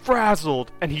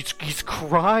frazzled, and he's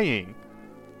crying.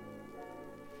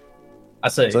 I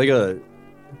say, It's like a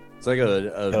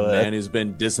man who's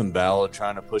been disemboweled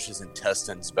trying to push his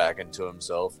intestines back into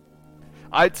himself.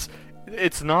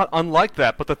 It's not unlike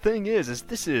that, but the thing is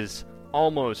this is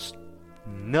almost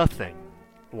nothing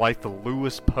like the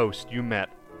Louis Post you met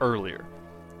earlier.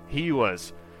 He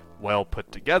was well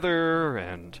put together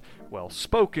and well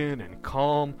spoken and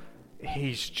calm.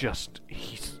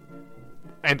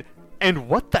 And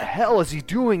what the hell is he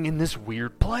doing in this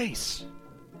weird place?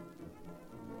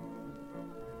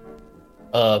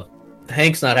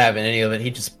 Hank's not having any of it. He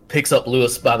just picks up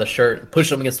Lewis by the shirt and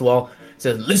pushes him against the wall.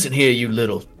 Says, "Listen here, you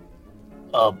little,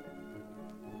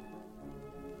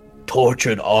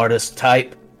 tortured artist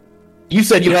type. You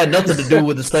said you had nothing to do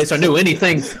with this place or knew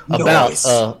anything about,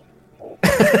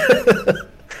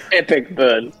 Epic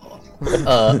burn.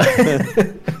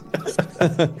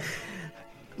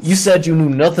 You said you knew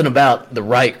nothing about the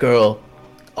right girl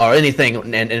or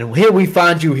anything, and here we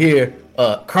find you here,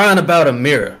 crying about a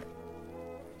mirror."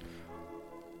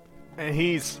 And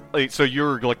he's like, so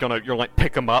you're like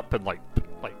pick him up and like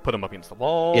put him up against the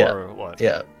wall, Yeah. or what?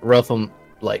 Yeah, rough him,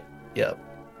 like, yeah,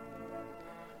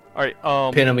 All right.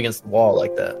 pin him against the wall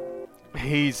like that.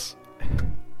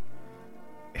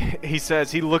 He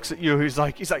says, he looks at you. He's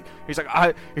like, it's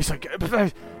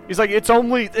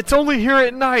only here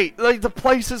at night. Like the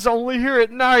place is only here at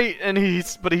night. And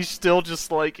he's still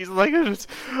just like,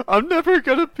 I'm never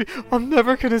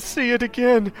gonna see it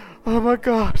again. Oh my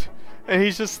God. And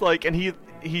he's just like, and he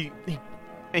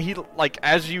like,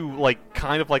 as you like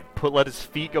kind of like let his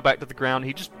feet go back to the ground,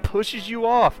 he just pushes you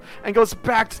off and goes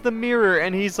back to the mirror.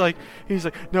 And he's like,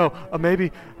 no,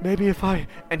 maybe if I,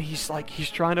 and he's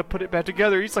trying to put it back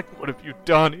together. He's like, what have you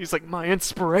done? He's like, my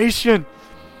inspiration.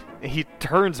 And he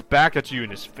turns back at you,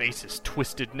 and his face is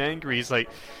twisted and angry. He's like,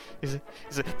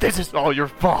 this is all your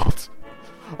fault.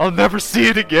 I'll never see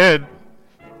it again.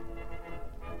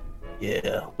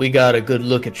 Yeah, we got a good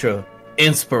look at your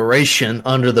inspiration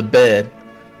under the bed.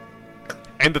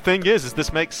 And the thing is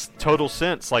this makes total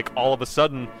sense. Like, all of a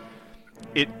sudden,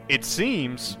 it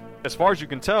seems, as far as you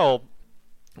can tell,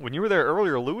 when you were there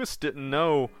earlier, Louis didn't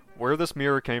know where this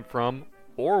mirror came from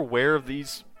or where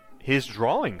his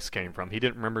drawings came from. He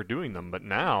didn't remember doing them, but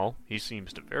now he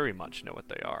seems to very much know what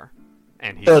they are.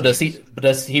 And Does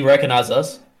he recognize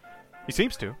us? He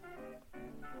seems to.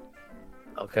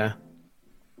 Okay.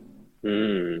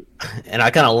 Hmm. And I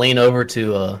kind of lean over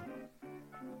to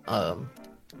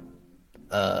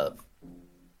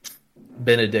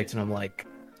Benedict, and I'm like,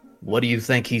 what do you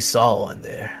think he saw in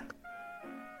there?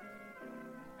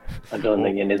 I don't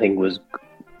think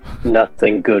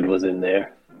nothing good was in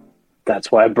there.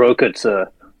 That's why I broke it, sir.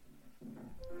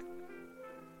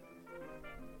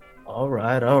 All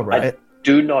right. I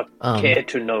do not care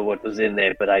to know what was in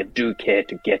there, but I do care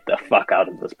to get the fuck out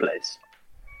of this place.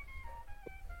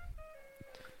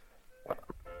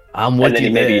 I'm with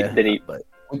you there. Then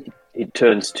he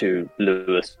turns to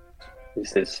Lewis. He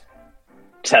says,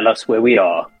 "Tell us where we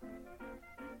are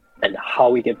and how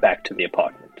we get back to the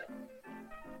apartment."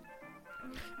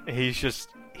 He's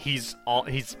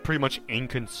pretty much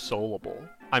inconsolable.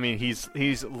 I mean,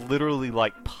 he's literally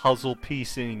like puzzle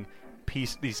piecing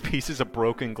these pieces of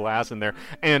broken glass in there,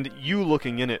 and you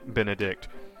looking in it, Benedict,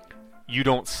 you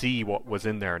don't see what was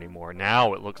in there anymore.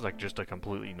 Now it looks like just a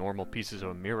completely normal pieces of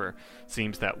a mirror.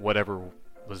 Seems that whatever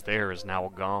was there is now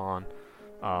gone.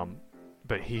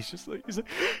 But he's like,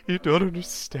 you don't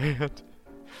understand.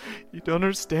 You don't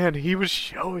understand. He was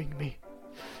showing me.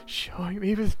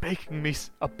 He was making me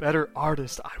a better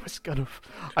artist. I was gonna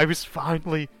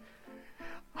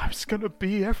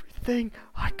be everything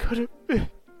I could have been.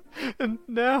 And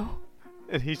now,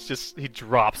 and he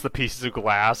drops the pieces of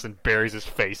glass and buries his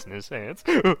face in his hands.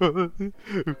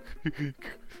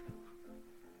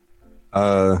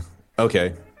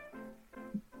 Okay.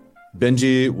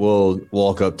 Benji will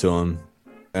walk up to him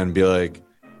and be like,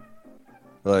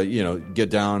 get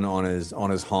down on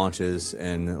his haunches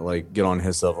and like get on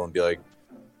his level and be like,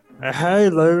 "Hey,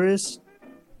 Lewis,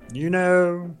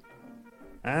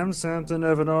 I'm something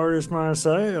of an artist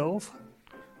myself.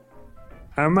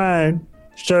 I might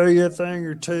show you a thing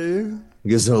or two."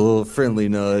 Gives a little friendly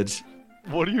nudge.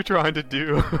 What are you trying to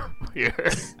do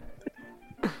here?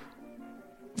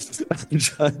 I'm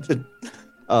trying to,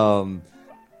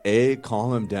 A,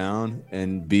 calm him down,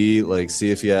 and B, like,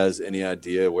 see if he has any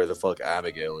idea where the fuck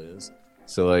Abigail is.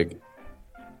 So, like,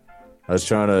 I was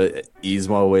trying to ease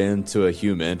my way into a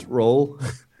human role.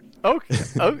 Okay.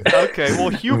 Well,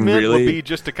 human really would be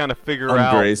just to kind of figure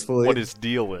out what his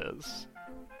deal is.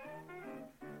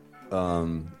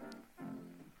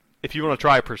 If you want to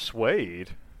try persuade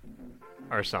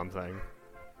or something.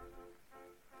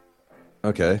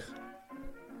 Okay.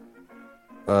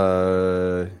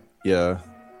 Yeah.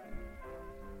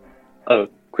 Oh,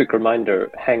 quick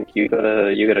reminder, Hank, you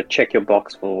gotta check your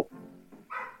box for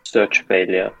search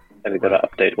failure, and we gotta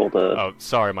update all the. Oh,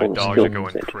 sorry, my dogs are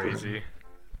going crazy.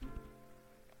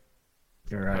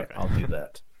 You're right. I'll do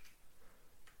that.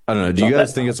 I don't know. Do you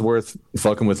guys think it's worth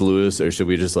fucking with Lewis, or should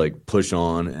we just like push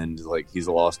on and like he's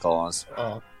a lost cause?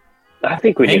 I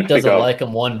think Hank doesn't like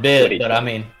him one bit, but I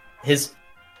mean,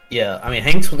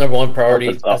 Hank's number one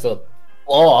priority as a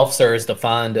law officer is to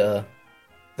find the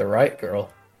right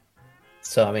girl.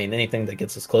 So I mean, anything that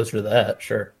gets us closer to that,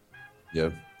 sure.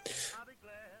 Yeah.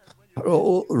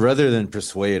 Well, rather than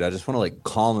persuade, I just want to like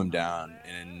calm him down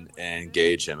and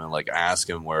engage him and like ask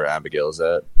him where Abigail's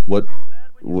at. What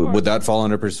would that fall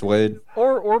under persuade?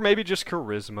 Or maybe just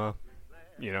charisma,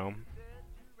 If you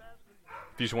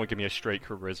just want to give me a straight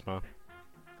charisma.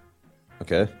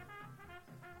 Okay.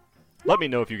 Let me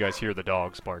know if you guys hear the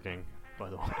dogs barking,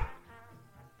 by the way.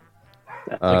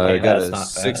 I got a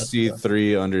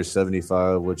 63 under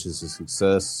 75, which is a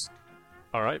success.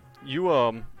 All right.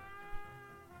 You're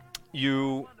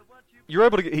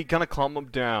able to he kind of calm him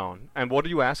down. And what are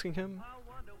you asking him?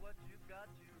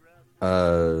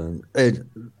 Hey,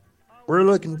 we're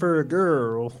looking for a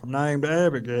girl named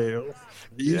Abigail.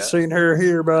 You seen her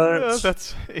hereabouts?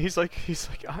 Yeah, he's like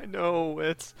I know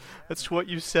that's what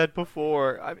you said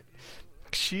before. I mean,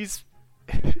 she's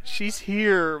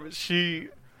here.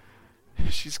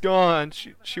 She's gone.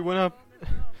 She went up.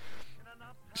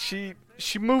 She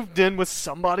moved in with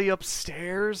somebody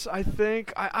upstairs, I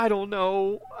think. I don't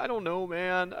know. I don't know,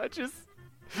 man.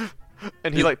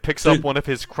 And he like picks up one of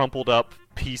his crumpled up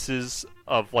pieces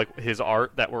of like his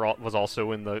art that was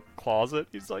also in the closet.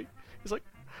 He's like,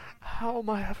 how am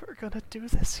I ever gonna do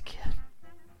this again?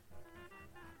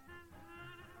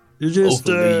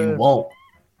 Hopefully you won't.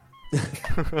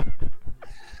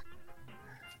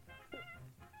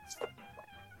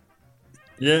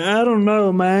 Yeah, I don't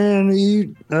know, man.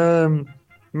 You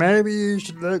maybe you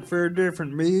should look for a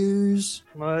different muse,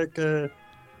 like the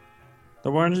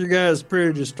ones you guys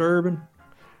pretty disturbing.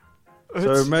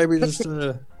 So maybe just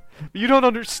You don't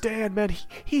understand, man.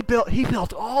 He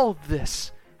built all of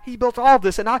this. He built all of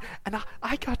this, and I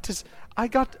got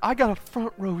a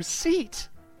front row seat.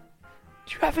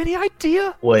 Do you have any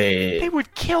idea? Wait. They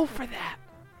would kill for that.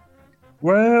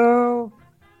 Well,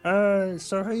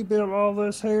 so he built all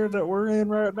this here that we're in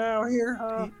right now here,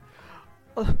 huh?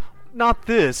 not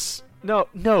this. No,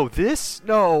 this?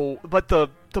 No, but the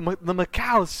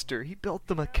McAllister. He built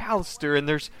the McAllister, and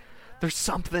there's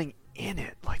something in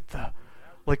it,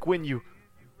 like when you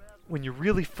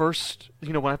really first,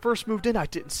 when I first moved in, I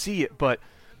didn't see it, but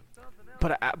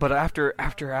after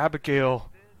Abigail,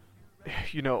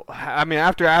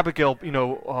 after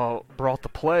Abigail, brought the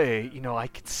play, I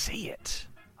could see it.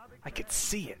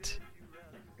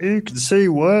 You can see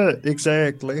what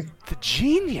exactly? The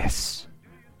genius.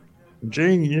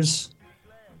 Genius.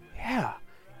 Yeah,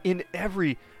 in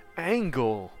every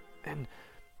angle and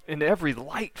in every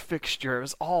light fixture, it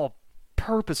was all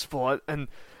purposeful. And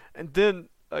then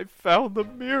I found the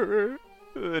mirror,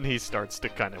 and he starts to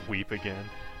kind of weep again.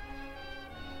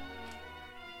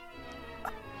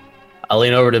 I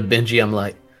lean over to Benji. I'm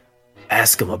like,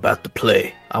 ask him about the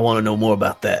play. I want to know more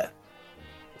about that.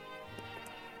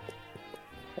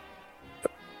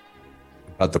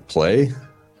 About the play?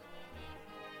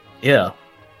 Yeah.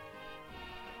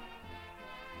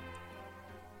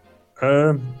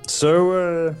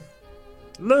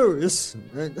 Lewis,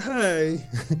 hey,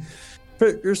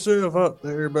 pick yourself up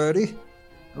there, buddy.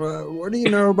 What do you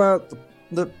know about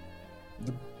the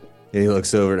He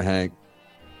looks over at Hank.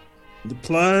 the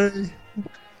play?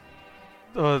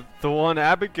 The one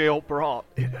Abigail brought,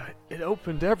 it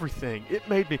opened everything. It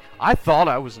made me. I thought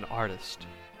I was an artist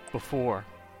before.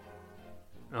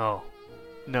 Oh,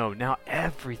 no! Now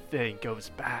everything goes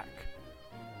back.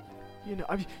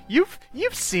 You've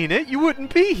seen it. You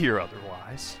wouldn't be here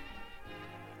otherwise.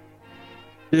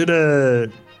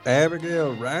 Did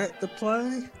Abigail write the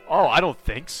play? Oh, I don't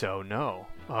think so. No.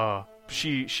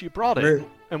 She brought it,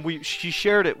 and she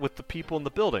shared it with the people in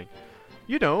the building.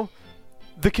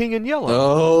 The King in Yellow.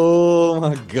 Oh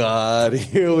my God!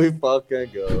 Here we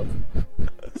fucking go.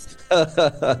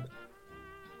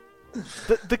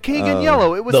 The King in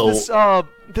Yellow. It was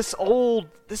this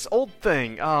old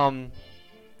thing.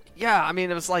 Yeah, I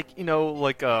mean, it was like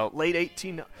late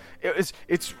 18. It's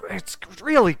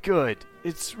really good.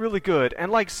 It's really good,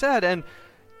 and like said, and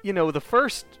the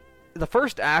first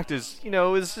act is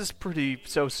is just pretty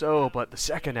so, but the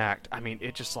second act, I mean,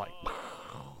 it just like.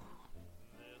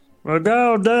 Well,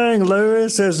 god dang,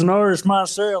 Lewis, as an artist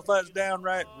myself, that's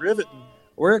downright riveting.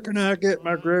 Where can I get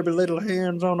my grubby little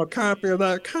hands on a copy of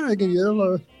that King in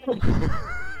Yellow?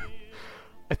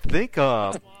 I think,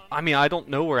 I don't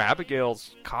know where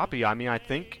Abigail's copy. I mean, I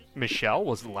think Michelle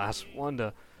was the last one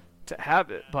to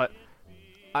have it, but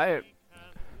and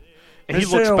he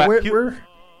looks back. Whitwer?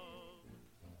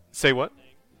 Say what?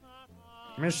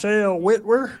 Michelle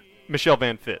Whitwer? Michelle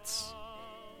Van Fitz.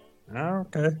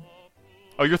 Okay.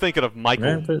 Oh, you're thinking of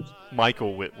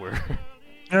Michael Whitwer.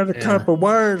 I had a couple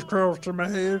wires crossed in my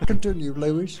head. Continue,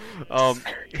 Lewis.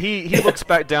 He looks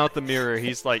back down at the mirror.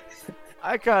 He's like,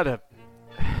 I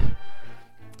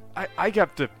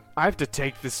have to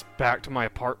take this back to my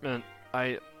apartment.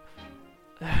 I'm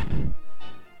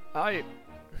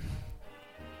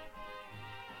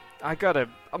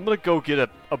gonna go get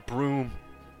a broom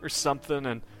or something,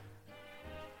 and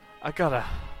I gotta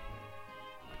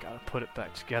put it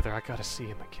back together. I gotta see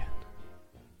him again.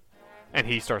 And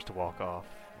he starts to walk off.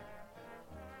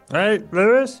 Hey,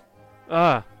 Lewis?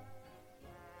 Where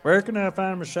can I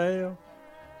find Michelle?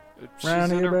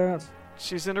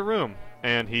 She's in a room.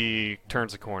 And he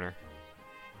turns a corner.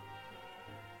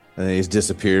 And he's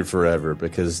disappeared forever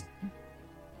because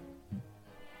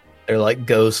they're like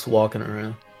ghosts walking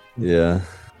around. Yeah.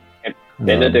 And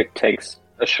Benedict takes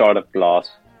a shot of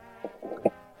glass.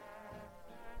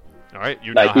 All right,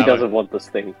 he doesn't want this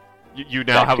thing. You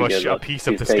now have a piece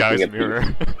of this guy's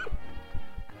mirror.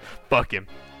 Fuck him.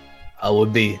 I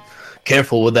would be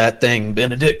careful with that thing,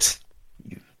 Benedict.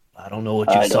 I don't know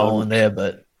what you saw in there,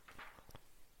 but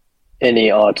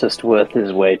any artist worth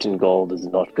his weight in gold is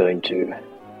not going to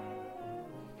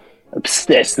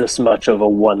obsess this much over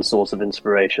one source of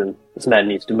inspiration. This man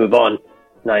needs to move on,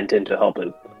 and I intend to help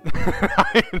him.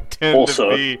 I intend to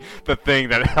be the thing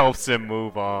that helps him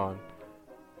move on.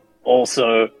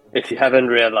 Also, if you haven't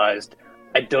realized,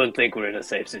 I don't think we're in a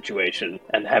safe situation,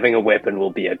 and having a weapon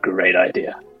will be a great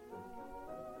idea.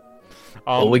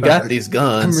 Well, we got these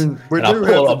guns. I mean, we do have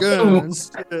the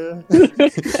guns.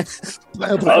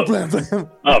 Blam, blam, blam, blam.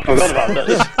 Oh, I forgot about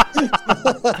this.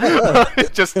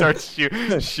 It just starts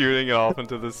shooting it off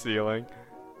into the ceiling.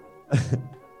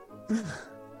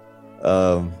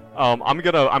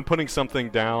 I'm putting something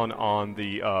down on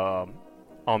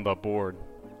the board.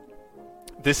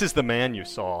 This is the man you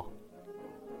saw,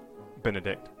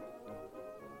 Benedict.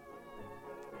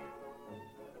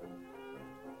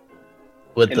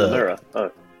 With in the mirror. Oh.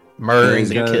 Murdering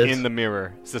the kids. In the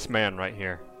mirror. It's this man right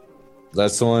here.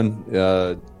 That's the one.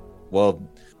 Well,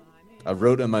 I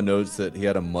wrote in my notes that he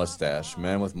had a mustache.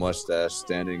 Man with mustache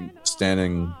standing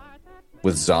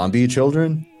with zombie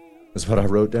children. Is what I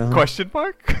wrote down. Question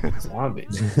mark? Zombie.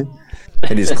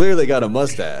 And he's clearly got a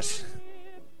mustache.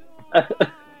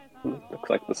 Looks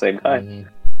like the same guy.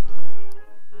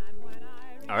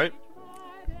 All right.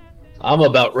 I'm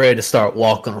about ready to start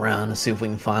walking around and see if we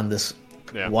can find this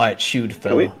white shoed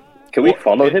fellow. Can we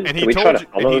follow him? And Can we try to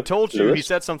follow he told you, Lewis? he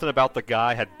said something about the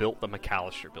guy had built the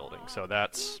McAllister building, so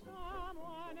that's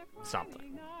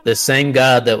something. The same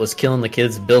guy that was killing the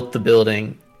kids built the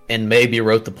building and maybe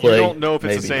wrote the play. You don't know if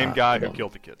it's the maybe same not. guy who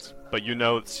killed the kids, but you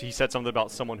know he said something about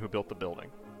someone who built the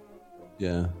building.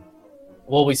 Yeah.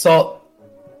 Well, we saw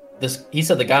this. He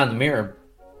said the guy in the mirror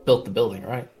built the building,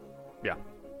 right? Yeah.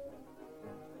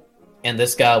 And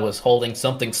this guy was holding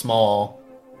something small.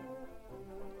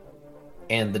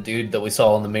 And the dude that we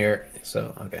saw in the mirror.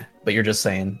 So, okay. But you're just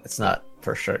saying it's not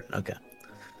for sure. Okay.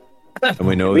 And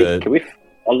we know Can we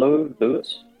follow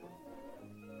Lewis?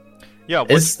 Yeah,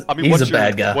 he's what's a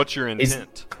bad guy. What's your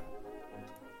intent?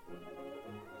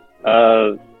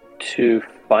 To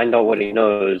find out what he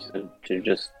knows and to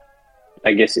just,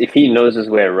 I guess, if he knows his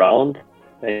way around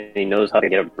and he knows how to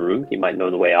get a broom, he might know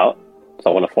the way out.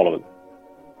 So I want to follow him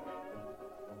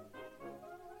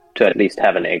to at least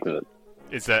have an exit.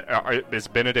 Is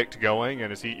Benedict going,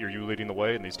 and are you leading the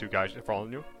way, and these two guys are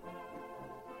following you?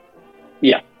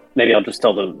 Yeah, maybe I'll just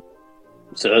tell them,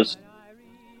 sirs,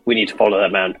 we need to follow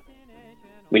that man.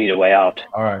 We need a way out.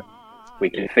 All right. We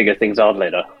can figure things out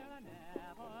later.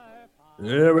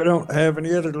 Yeah, we don't have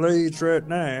any other leads right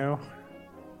now.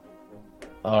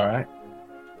 All right.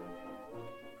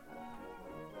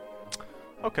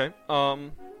 Okay.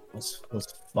 Let's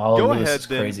follow Go Lewis's ahead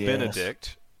then, crazy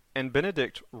Benedict. And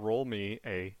Benedict, roll me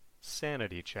a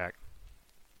sanity check.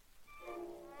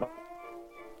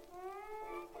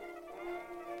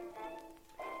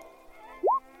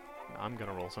 I'm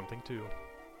gonna roll something too.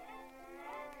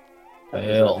 ass.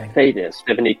 Hell. Failure,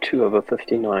 72 over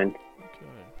 59. Okay.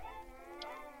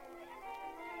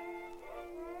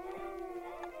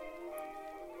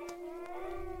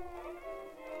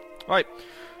 All right.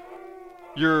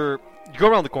 You go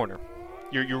around the corner.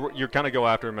 You kind of go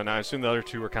after him, and I assume the other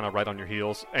two are kind of right on your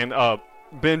heels. And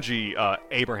Benji,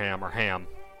 Abraham or Ham,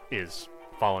 is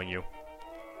following you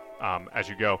as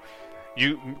you go.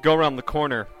 You go around the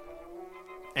corner,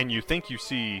 and you think you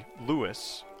see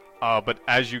Lewis, but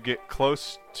as you get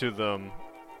close to them,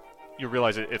 you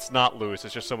realize it's not Lewis.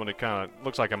 It's just someone that kind of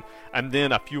looks like him. And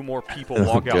then a few more people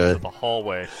walk out into the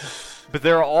hallway, but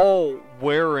they're all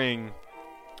wearing.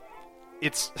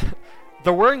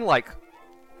 They're wearing like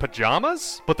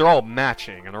pajamas, but they're all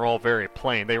matching and they're all very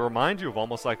plain. They remind you of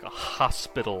almost like a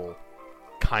hospital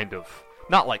kind of,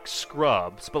 not like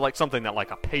scrubs, but like something that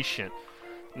like a patient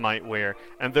might wear.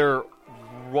 And they're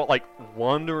like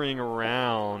wandering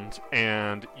around,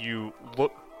 and you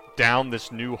look down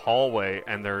this new hallway,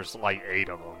 and there's like 8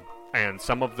 of them, and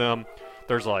some of them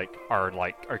are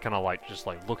kind of like just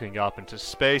like looking up into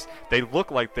space. They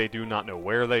look like they do not know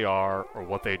where they are or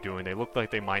what they're doing. They look like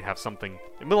they might have something.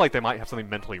 They look like they might have something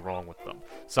mentally wrong with them.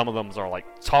 Some of them are like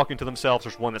talking to themselves.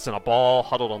 There's one that's in a ball,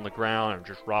 huddled on the ground and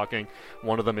just rocking.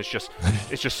 One of them is just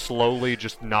slowly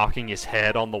just knocking his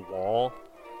head on the wall.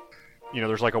 You know,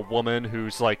 there's like a woman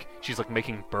who's like she's like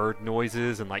making bird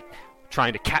noises and like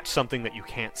trying to catch something that you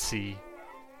can't see.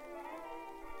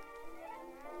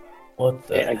 What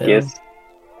the I hell? guess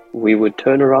we would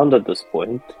turn around at this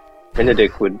point.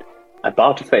 Benedict would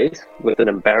about face with an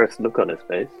embarrassed look on his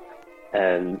face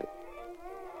and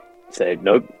say,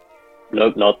 nope,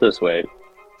 not this way.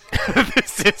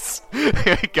 This is...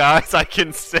 Guys, I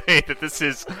can say that this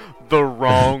is the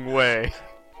wrong way.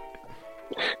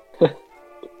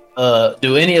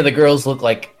 Do any of the girls look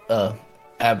like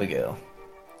Abigail?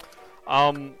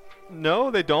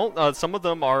 No, they don't. Some of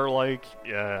them are like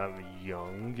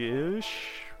youngish.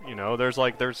 You know, there's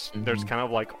kind of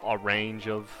like a range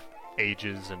of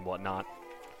ages and whatnot.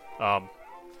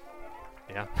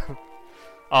 Yeah.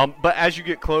 But as you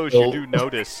get close, you do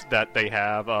notice that they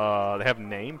have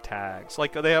name tags.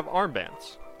 Like they have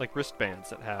armbands, like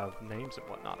wristbands that have names and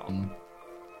whatnot on them.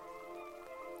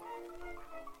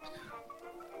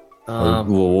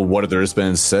 Well, what do the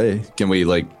wristbands say? Can we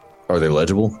are they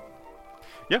legible?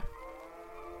 Yeah.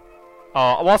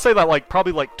 Well, I'll say that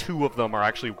probably 2 of them are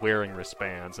actually wearing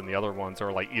wristbands, and the other ones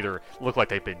are either look like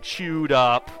they've been chewed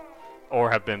up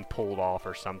or have been pulled off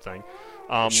or something.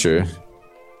 Sure.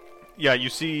 Yeah, you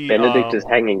see Benedict is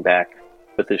hanging back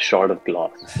with his shard of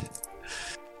glass.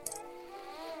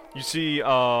 You see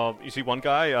one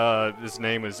guy. His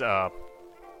name is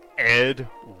Ed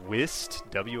Wist,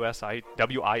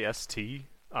 W-I-S-T.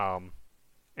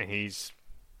 And and he's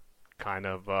kind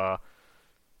of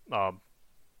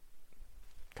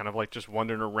like just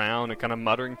wandering around and kind of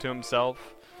muttering to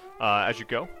himself as you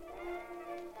go.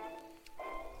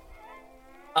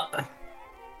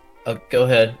 Go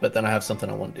ahead, but then I have something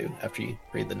I want to do after you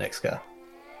read the next guy.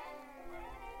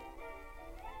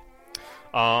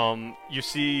 You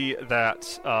see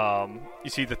that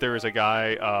there is a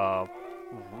guy,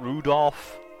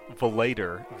 Rudolph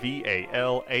Valater,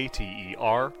 Valater.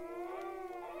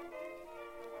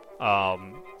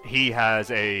 He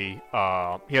has a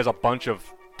bunch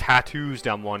of tattoos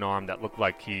down one arm that look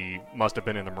like he must have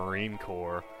been in the Marine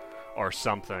Corps or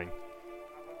something.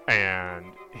 And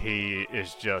he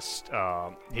is just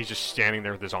he's just standing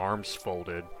there with his arms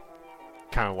folded,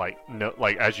 kind of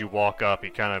like as you walk up, he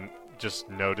kind of just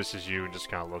notices you and just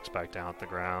kind of looks back down at the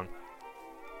ground.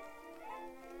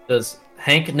 Does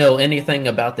Hank know anything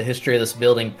about the history of this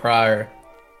building prior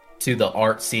to the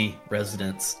artsy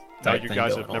residence? No, you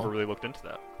guys have never really looked into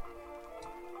that.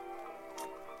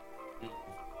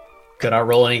 Could I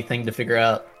roll anything to figure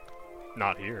out?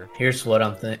 Not here. Here's what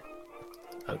I'm thinking.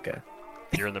 Okay.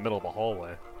 You're in the middle of a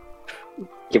hallway.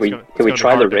 Can we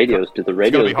try the radios? Do the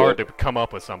radios? It's gonna be hard to come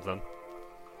up with something.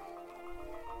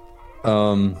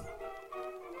 I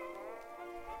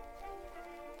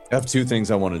have two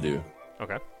things I want to do.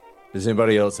 Okay. Does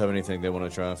anybody else have anything they want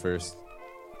to try first?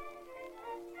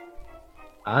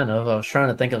 I know. I was trying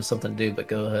to think of something to do, but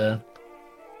go ahead.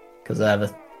 Because I have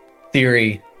a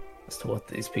theory as to what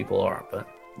these people are, but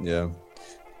yeah,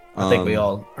 I think we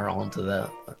all are on to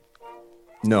that. But...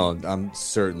 No, I'm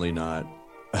certainly not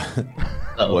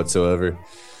whatsoever.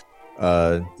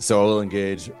 So I'll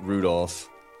engage Rudolph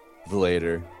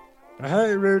Valater.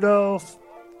 Hey, Rudolph.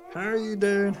 How are you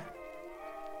doing?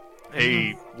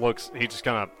 He looks up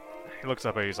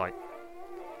and he's like,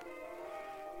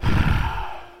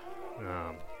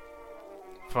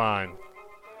 fine.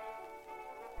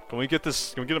 Can we get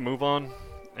a move on?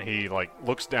 And he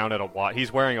looks down at a watch.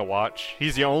 He's wearing a watch.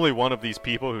 He's the only one of these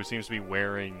people who seems to be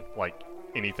wearing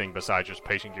anything besides just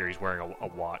patient gear. He's wearing a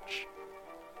watch.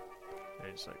 And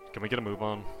he's like, can we get a move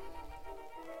on?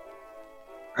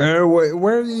 Wait,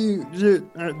 where are you? Do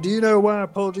you know why I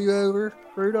pulled you over,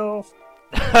 Rudolph?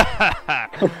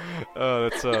 That's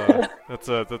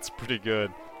pretty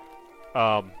good.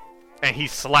 And he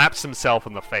slaps himself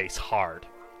in the face hard.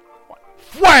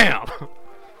 Wham!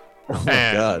 Oh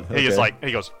my God. Okay.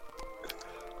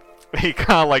 He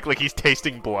kind of like he's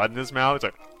tasting blood in his mouth. He's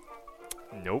like,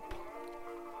 nope.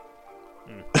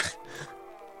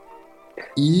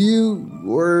 You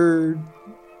were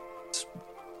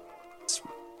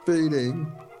speeding.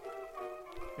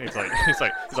 He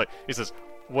says,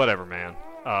 whatever, man.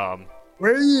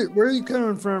 Where are you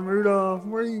coming from, Rudolph?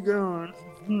 Where are you going?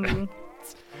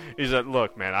 He said,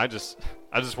 look, man, I just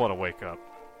want to wake up.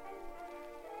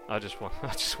 I just want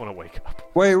to wake up.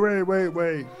 Wait.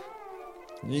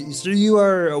 So you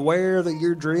are aware that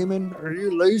you're dreaming? Are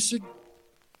you lucid?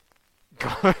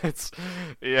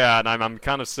 Yeah, and I'm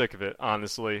kind of sick of it,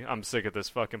 honestly. I'm sick of this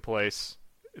fucking place.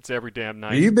 It's every damn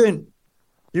night. You've been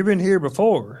here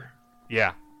before.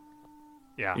 Yeah.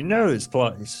 You know this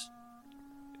place.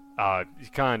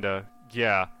 Kinda,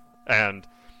 yeah. And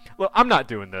look, I'm not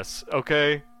doing this,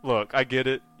 okay? Look, I get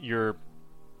it. You're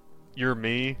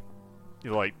me.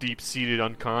 You're deep-seated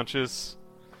unconscious.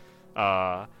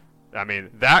 I mean,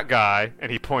 that guy,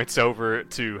 and he points over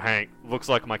to Hank, looks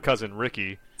like my cousin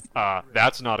Ricky.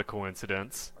 That's not a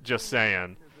coincidence. Just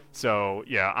saying. So,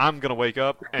 yeah, I'm gonna wake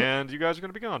up, and you guys are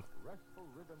gonna be gone.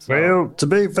 So, well, to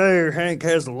be fair, Hank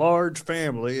has a large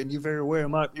family, and you very well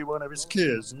might be one of his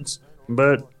cousins.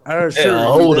 But I assure you,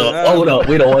 hold up.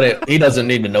 We don't want it. He doesn't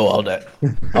need to know all that.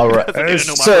 All right,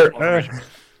 sir.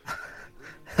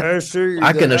 I assure you.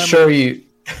 I can assure you.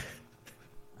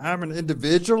 I'm an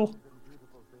individual.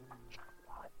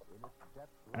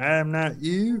 I am not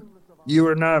you. You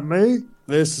are not me.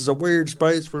 This is a weird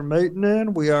space we're meeting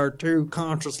in. We are two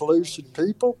conscious, lucid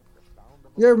people.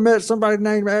 You ever met somebody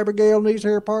named Abigail in these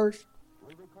here parts?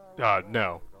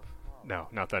 No. No,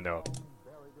 not that I know of.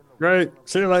 Great.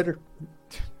 See you later.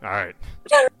 Alright.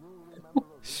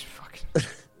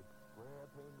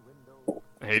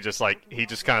 He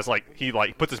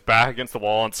puts his back against the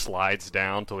wall and slides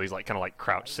down till he's kind of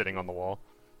crouched sitting on the wall.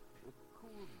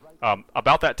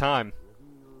 About that time,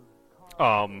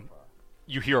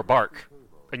 you hear a bark,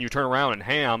 and you turn around, and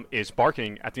Ham is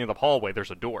barking at the end of the hallway.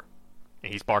 There's a door,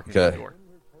 and he's barking at the door.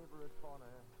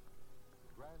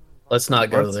 Let's not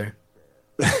go there.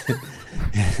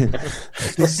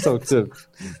 Let's talk to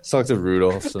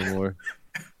Rudolph some more.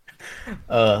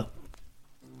 I'm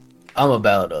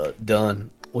about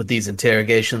done with these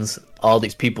interrogations. All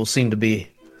these people seem to be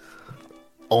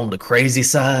on the crazy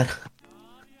side.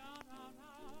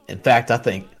 In fact, I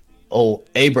think old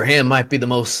Abraham might be the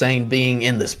most sane being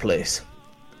in this place.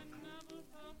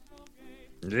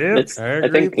 Yep, I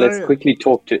think let's quickly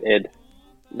talk to Ed.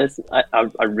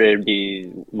 I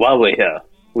really, while we're here,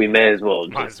 we may as well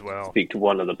speak to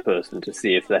one other person to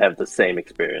see if they have the same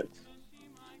experience.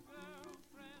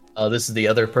 This is the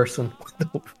other person.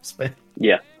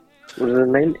 Yeah. What is his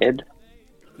name? Ed?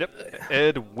 Yep.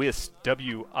 Ed Wist.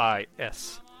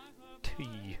 Wist.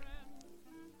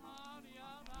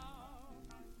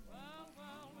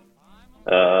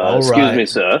 Excuse me,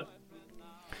 sir.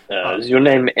 Is your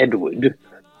name Edward?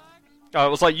 It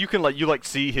was like you can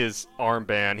see his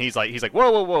armband. He's like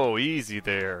whoa, easy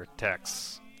there,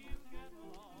 Tex.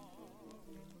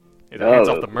 Hands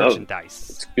off the merchandise.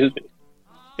 Excuse me.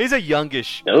 He's a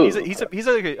youngish. Oh. He's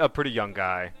a pretty young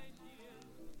guy.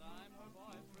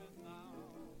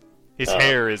 His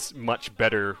hair is much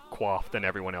better coiffed than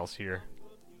everyone else here.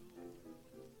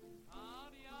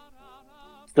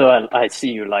 So I see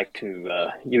you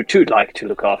you too like to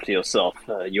look after yourself.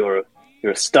 You're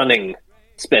a stunning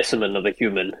specimen of a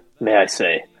human, may I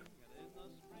say.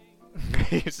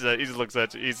 He just looks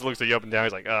at you. He looks at you up and down.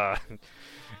 He's like,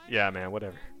 yeah, man,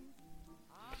 whatever.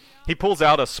 He pulls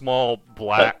out a small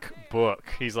black book.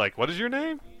 He's like, what is your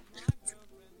name?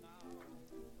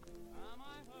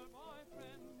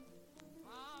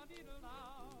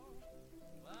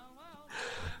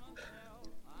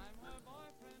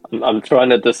 I'm trying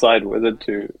to decide whether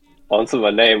to answer my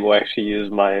name or actually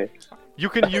use my... You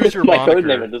can use your my moniker. code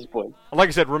name at this point. Like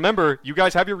I said, remember, you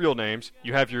guys have your real names,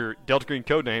 you have your Delta Green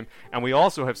code name, and we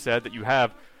also have said that you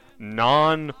have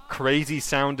non-crazy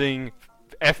sounding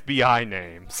FBI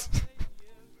names.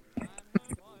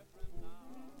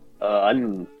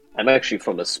 I'm actually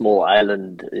from a small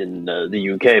island in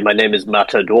the UK. My name is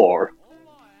Matador.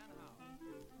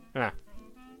 Yeah.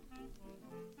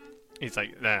 He's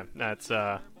like, nah, that's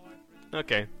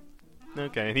okay.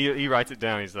 And he writes it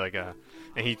down. He's like,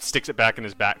 and he sticks it back in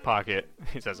his back pocket.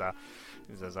 He says,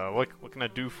 what can I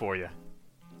do for you?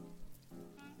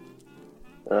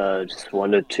 Just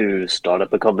wanted to start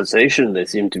up a conversation. There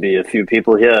seem to be a few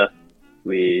people here.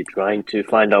 We're trying to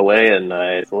find our way, and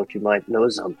I thought you might know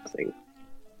something.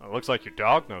 Well, it looks like your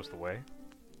dog knows the way.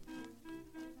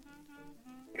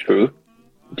 True.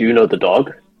 Do you know the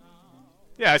dog?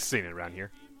 Yeah, I've seen it around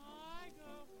here.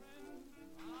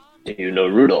 Do you know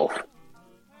Rudolph?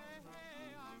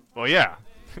 Well, yeah.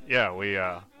 Yeah,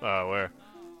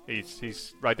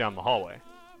 he's right down the hallway.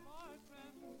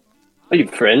 Are you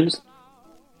friends?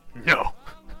 No.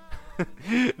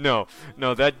 No,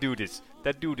 that dude is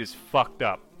fucked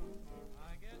up.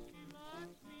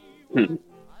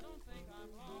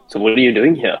 So what are you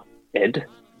doing here, Ed?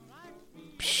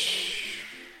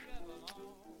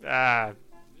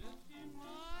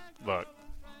 Look,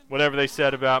 whatever they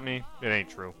said about me, it ain't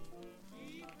true.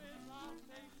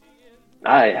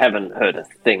 I haven't heard a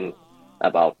thing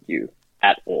about you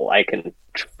at all. I can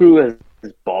true as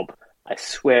Bob. I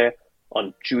swear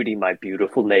on Judy, my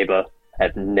beautiful neighbor,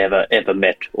 I've never ever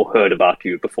met or heard about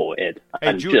you before, Ed. Hey,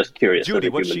 I'm just curious. Judy,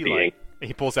 as a what's human she being. like?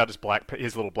 He pulls out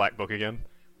his little black book again.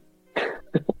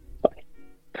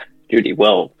 Judy,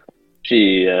 well,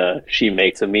 she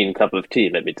makes a mean cup of tea.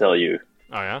 Let me tell you.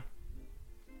 Oh yeah.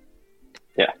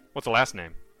 Yeah. What's the last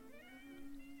name?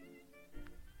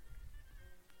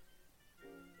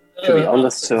 To be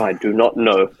honest, sir, I do not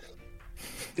know.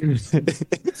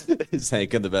 It's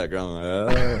Hank in the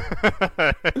background.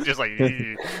 Just like.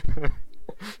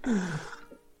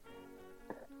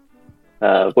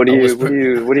 What are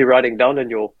you writing down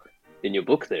in your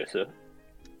book there, sir?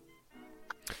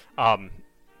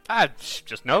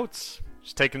 Just notes.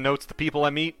 Just taking notes of the people I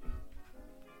meet,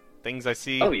 things I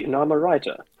see. Oh, you know I'm a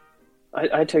writer.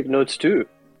 I take notes too.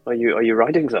 Are you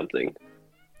writing something?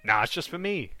 Nah, it's just for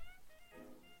me.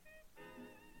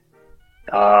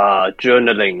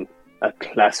 Journaling, a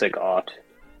classic art.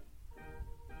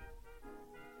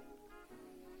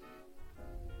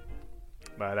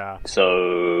 But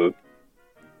So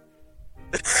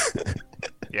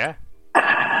yeah.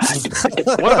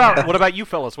 What about you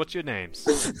fellas? What's your names?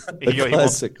 He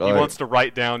wants to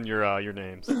write down your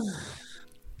names.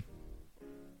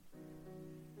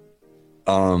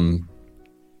 I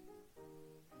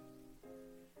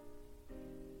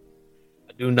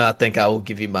do not think I will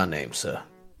give you my name, sir.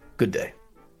 Good day.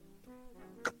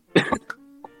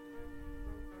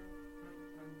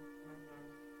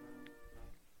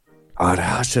 God,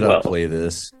 how should I play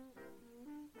this?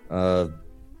 No,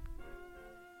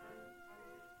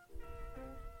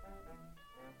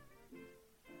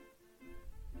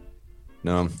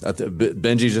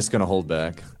 Benji's just gonna hold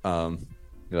back.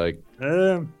 You're like,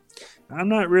 I'm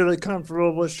not really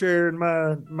comfortable with sharing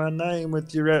my name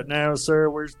with you right now, sir.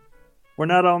 We're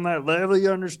not on that level,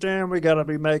 you understand? We got to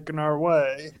be making our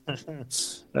way.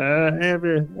 Have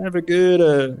a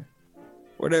good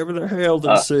whatever the hell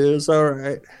this is. All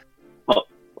right. Oh,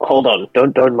 hold on.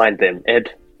 Don't mind them, Ed.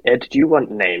 Ed, do you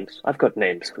want names? I've got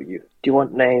names for you. Do you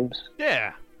want names?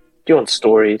 Yeah. Do you want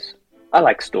stories? I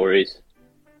like stories.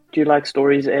 Do you like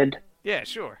stories, Ed? Yeah,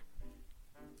 sure.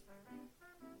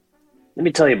 Let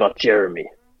me tell you about Jeremy.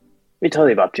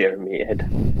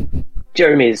 Ed.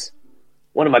 Jeremy's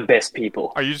one of my best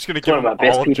people. Are you just going to give one him of my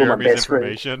best all of people, my Jeremy's best friend.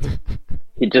 information?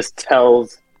 He just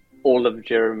tells all of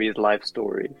Jeremy's life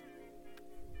story.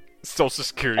 Social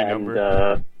security And,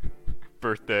 number.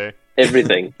 Birthday.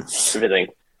 Everything.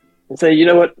 And say, you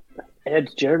know what, Ed,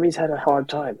 Jeremy's had a hard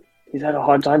time. He's had a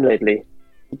hard time lately.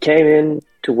 He came in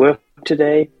to work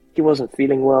today. He wasn't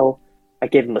feeling well. I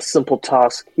gave him a simple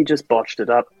task. He just botched it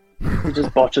up. He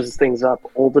just botches things up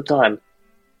all the time.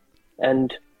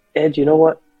 And Ed, you know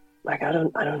what? Like, I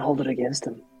don't hold it against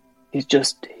him. He's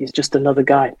just another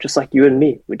guy, just like you and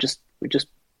me. We're just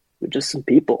some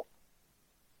people.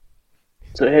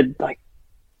 So Ed, like,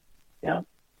 yeah,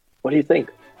 what do you think?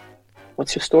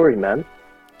 What's your story, man?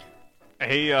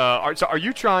 Hey, so are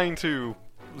you trying to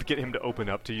get him to open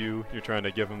up to you? You're trying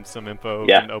to give him some info?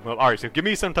 Yeah. To open up? Alright, so give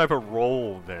me some type of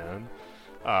roll then.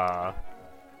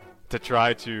 To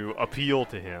try to appeal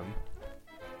to him.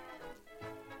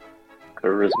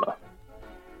 Charisma.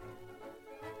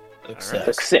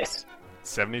 Success.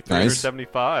 73 or Nice.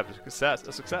 75. A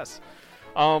success.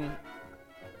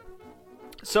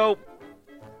 So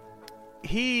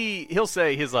he'll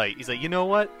say he's like, you know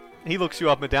what? He looks you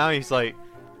up and down. He's like,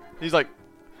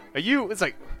 are you? It's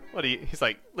like, what are you? He's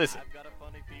like, listen,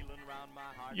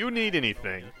 you need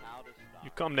anything, you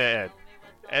come to Ed.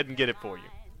 Ed can get it for you.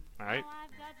 All right.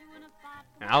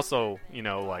 And also, you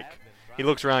know, like, he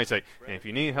looks around. He's like, and if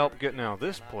you need help getting out of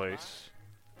this place,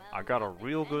 I got a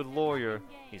real good lawyer.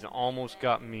 He's almost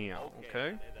got me out.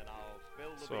 Okay.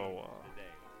 So.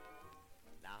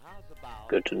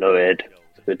 Good to know, Ed.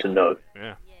 Good to know.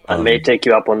 Yeah. I may take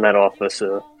you up on that offer,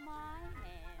 sir.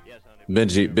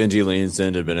 Benji leans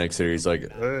into Benixer. He's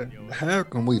like, How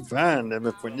can we find him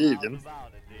if we need him?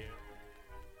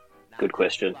 Good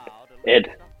question.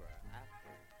 Ed,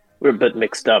 we're a bit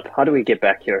mixed up. How do we get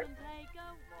back here?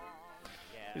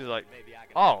 He's like,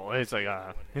 oh, he's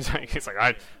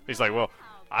like, well,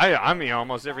 I'm here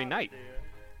almost every night.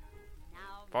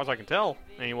 As far as I can tell,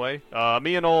 anyway.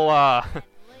 Me and old,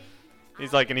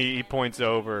 he's like, and he points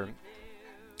over.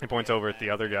 He points over at the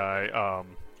other guy.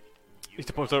 He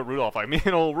points over at Rudolph, like, me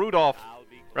and old Rudolph,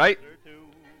 right?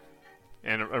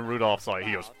 And Rudolph's like,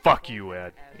 he goes, fuck you,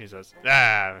 Ed. He says,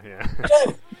 yeah.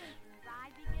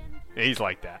 He's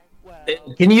like that.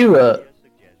 Can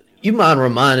you mind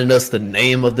reminding us the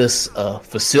name of this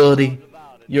facility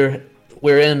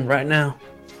we're in right now?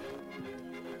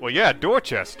 Well, yeah,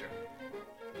 Dorchester.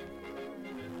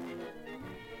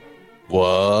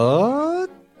 what?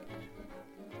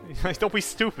 Don't be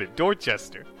stupid,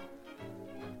 Dorchester.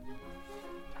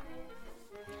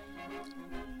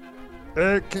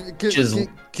 Can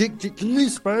you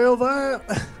spell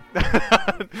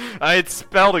that? It's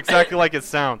spelled exactly like it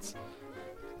sounds.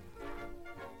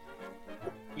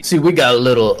 You see, we got a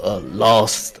little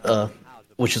lost,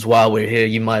 which is why we're here.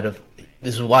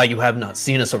 This is why you have not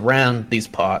seen us around these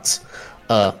parts.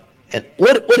 And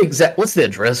what's the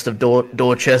address of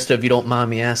Dorchester, if you don't mind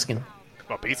me asking?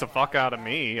 Well, beats the fuck out of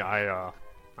me. I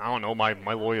don't know. My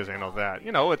lawyers ain't know that.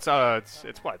 You know, it's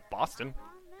what, Boston.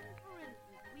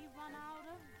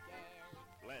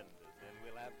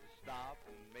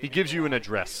 He gives you an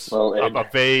address, Well, Ed, a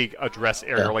vague address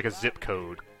area, Yeah. like a zip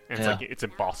code, and it's Yeah. like it's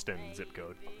in Boston zip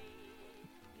code.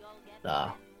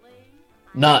 Nah,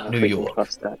 not New we can York.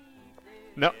 trust that.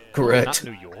 No, Correct. not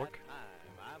New York.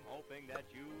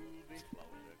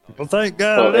 Well, thank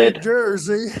God Oh, it ain't Ed.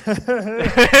 Jersey.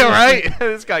 Right?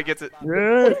 This guy gets it.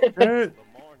 Right.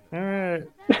 All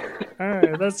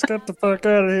right. Let's get the fuck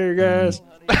out of here, guys.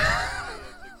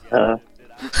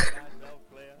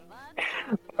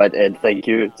 Right, Ed, thank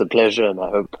you. It's a pleasure, and I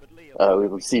hope we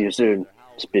will see you soon.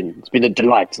 It's been a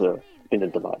delight, sir. It's been a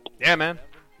delight. Yeah, man.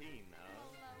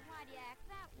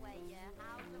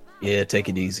 Yeah, take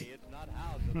it easy.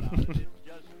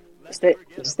 Is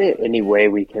there any way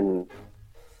we can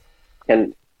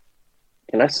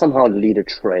I somehow lead a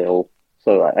trail?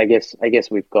 So I guess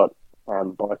we've got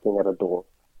barking at a door,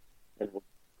 and we'll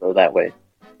go that way.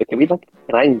 But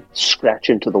can I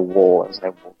scratch into the wall as I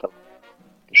walk up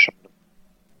the shop?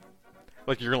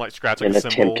 Like you're gonna like scratch like An a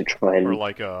attempt symbol to try and or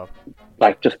like a.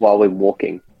 like just while we're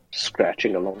walking.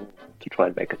 scratching along to try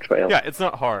and make a trail. Yeah, it's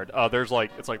not hard. There's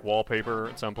it's like wallpaper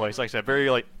in some place. Like I said, very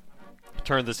like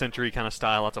turn of the century kind of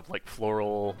style. Lots of like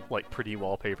floral, like pretty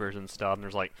wallpapers and stuff. And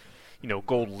there's like,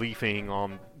 gold leafing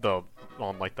on the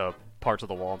parts of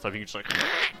the wall and stuff. You can just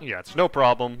yeah, it's no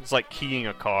problem. It's like keying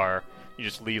a car. You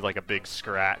just leave like a big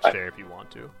scratch there if you want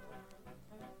to.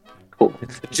 Cool.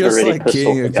 Just like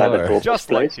keying a car.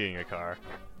 Just like keying a car.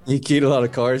 You keyed a lot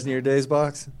of cars in your days,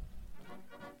 Box?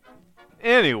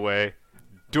 Anyway,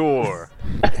 door.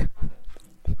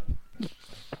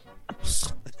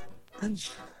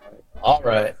 All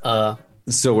right.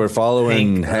 So we're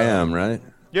following Ham, right?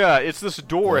 Yeah, it's this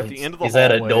door at the end of the he's hallway.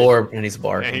 at a door and he's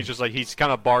barking. And he's just he's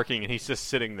kind of barking and he's just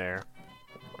sitting there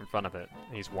in front of it.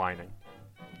 And he's whining.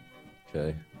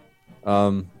 Okay.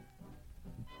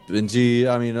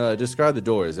 Benji, describe the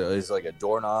door. Is it like a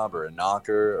doorknob or a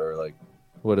knocker or like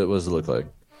what does it look like?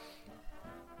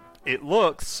 It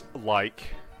looks like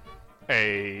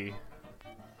a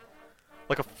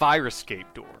fire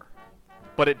escape door,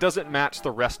 but it doesn't match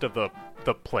the rest of the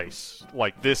place.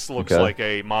 Like this looks like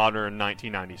a modern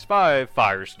 1995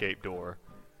 fire escape door.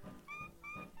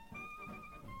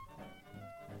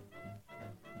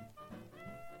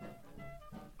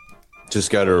 Just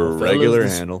got a regular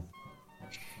handle.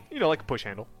 Like a push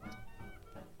handle.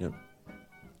 Yep.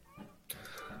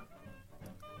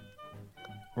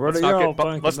 Let's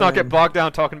not get bogged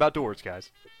down talking about doors, guys.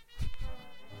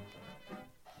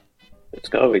 Let's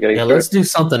go. We gotta let's do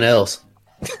something else.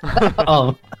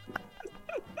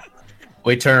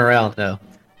 We turn around now.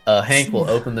 Hank will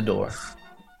open the door.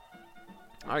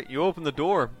 All right, you open the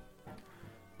door,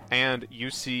 and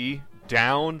you see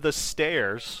down the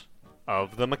stairs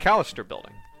of the McAllister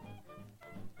building.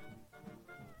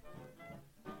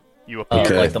 You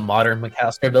appear like the modern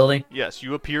McAllister building? Yes,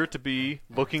 you appear to be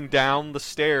looking down the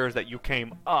stairs that you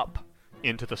came up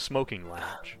into the smoking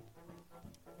lounge.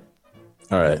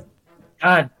 All right.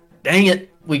 God dang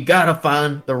it. We gotta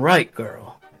find the right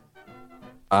girl.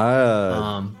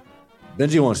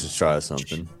 Benji wants to try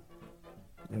something.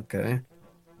 Okay.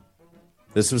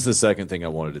 This was the second thing I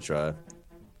wanted to try.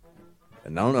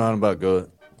 And I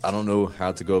don't know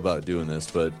how to go about doing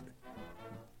this, but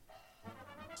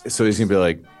so he's gonna be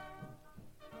like,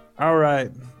 all right,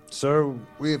 so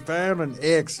we have found an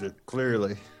exit,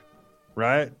 clearly,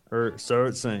 right? Or so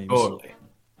it seems. Totally.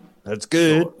 That's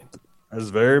good. That's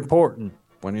very important.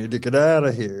 We need to get out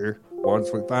of here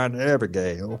once we find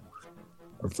Abigail.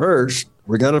 But first,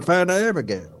 we got to find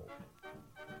Abigail.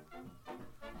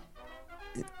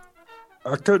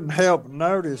 I couldn't help but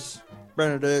notice,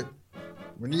 Benedict,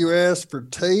 when you asked for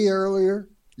tea earlier,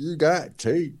 you got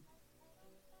tea.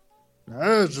 I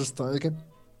was just thinking,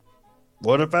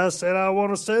 what if I said I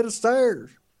want a set of stairs?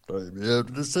 Take me up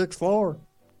to the 6th floor.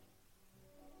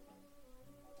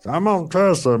 So I'm going to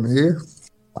try something here.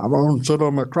 I'm going to sit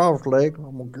on my cross leg.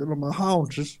 I'm going to get on my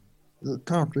haunches. Get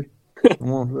comfy. I'm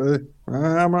going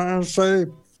to say,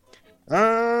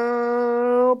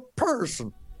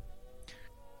 person.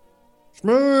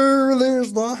 Smooth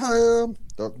is the hand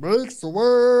that makes the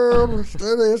world as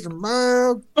steady as a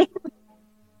man.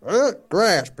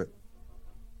 Grasp it.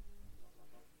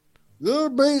 You'll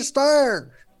be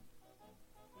stairs.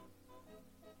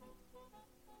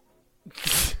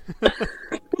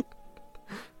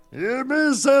 You'll be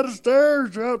a set of stairs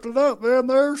jumping up them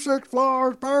there 6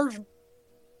 floors, person.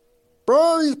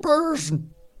 Brody's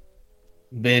person.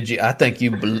 Benji, I think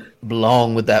you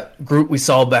belong with that group we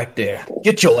saw back there.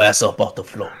 Get your ass up off the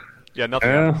floor. Yeah,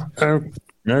 nothing.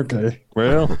 Okay.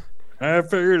 Well, I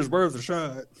figured it's worth a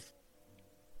shot.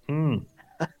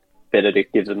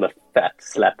 Benedict gives him a fat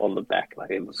slap on the back,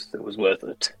 like it was worth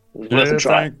it. It was worth a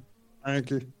try.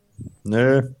 Thank you.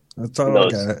 Yeah, that's all I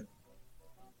got.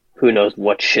 Who knows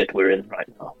what shit we're in right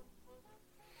now?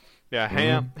 Yeah,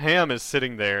 Ham is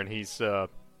sitting there, and he's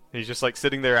just like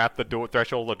sitting there at the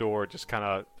threshold of the door, just kind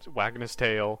of wagging his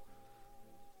tail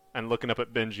and looking up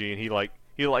at Benji. And he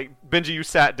Benji, you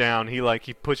sat down. He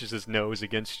pushes his nose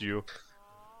against you,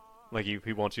 like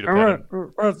he wants you to pet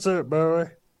him. What's up,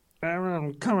 boy?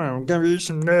 Come on, give you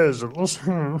some nuzzles.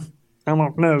 I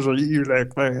won't nuzzle you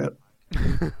like that.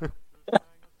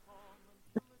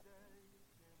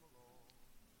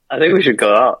 I think we should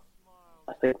go out.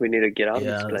 I think we need to get out of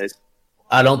this place.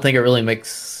 I don't think it really makes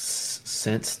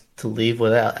sense to leave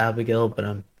without Abigail, but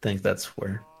I think that's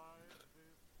where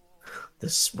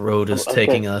this road is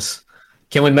taking us.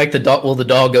 Can we make the dog? Will the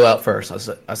dog go out first?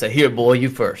 I said, here, boy, you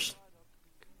first.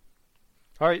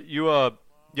 All right, you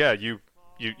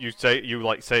say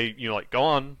go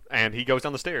on, and he goes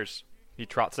down the stairs. He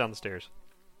trots down the stairs.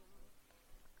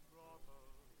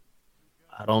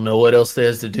 I don't know what else there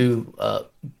is to do.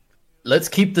 let's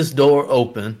keep this door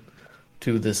open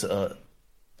to this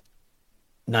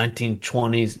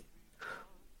 1920s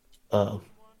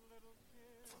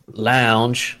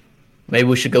lounge. Maybe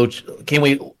we should go. Can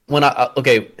we?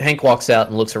 Okay, Hank walks out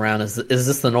and looks around. Is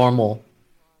this the normal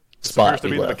This spot appears to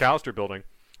we be the left? McAllister building.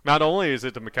 Not only is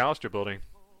it the McAllister building,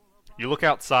 you look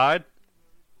outside,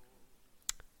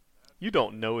 you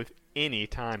don't know if any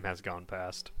time has gone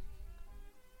past.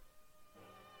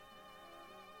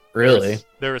 Really?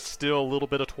 There is still a little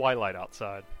bit of twilight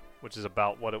outside, which is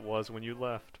about what it was when you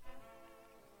left.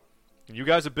 And you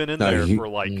guys have been in there for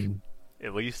like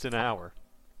at least an hour.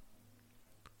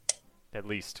 At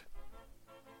least.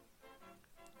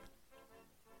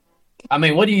 I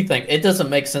mean, what do you think? It doesn't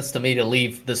make sense to me to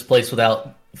leave this place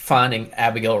without finding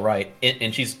Abigail Wright,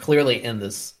 and she's clearly in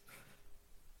this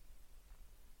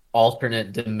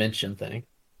alternate dimension thing.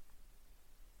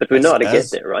 But we know how to get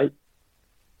there, right?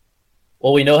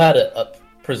 Well, we know how to.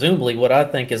 Presumably, what I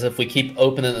think is if we keep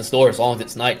opening this door as long as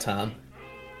it's nighttime,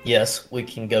 yes, we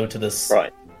can go to this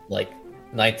like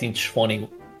 1920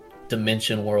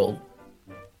 dimension world.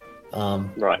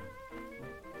 Right.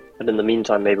 But in the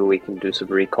meantime, maybe we can do some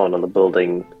recon on the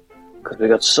building because we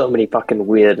got so many fucking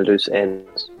weird loose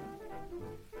ends.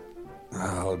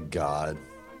 Oh God.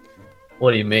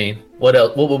 What do you mean? What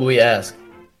else? What would we ask?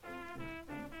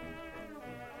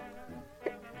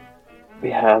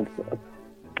 We have a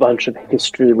bunch of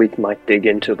history we might dig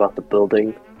into about the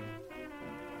building.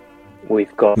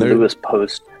 We've got Lewis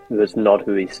Post, who is not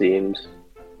who he seems.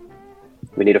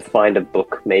 We need to find a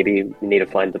book, maybe. We need to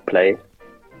find the play.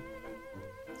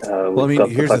 Well, I mean,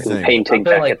 got here's the the fucking thing. painting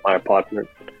back at my apartment.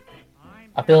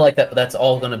 I feel like that's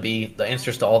all going to be, the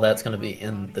answers to all that's going to be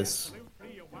in this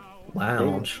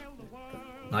lounge,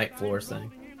 night floors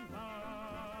thing.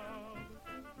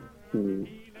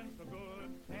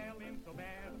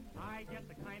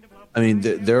 I mean,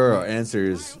 there are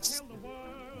answers.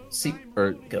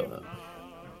 Go.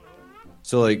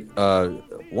 So, like,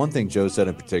 one thing Joe said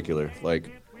in particular, like,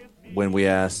 when we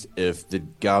asked if the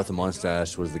guy with the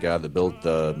mustache was the guy that built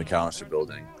the McAllister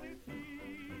building,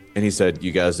 and he said,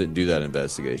 you guys didn't do that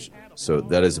investigation. So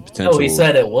that is a potential... Oh, he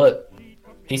said it what?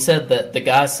 He said that the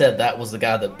guy said that was the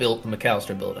guy that built the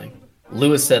McAllister building.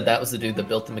 Lewis said that was the dude that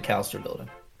built the McAllister building.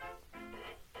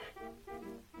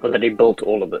 But that he built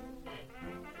all of it.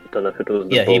 I don't know if it was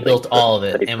he built all of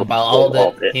it. And by all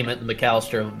of it, he meant the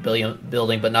McAllister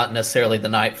building, but not necessarily the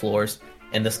night floors.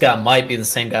 And this guy might be the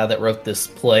same guy that wrote this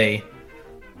play,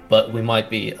 but we might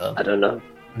be... I don't know.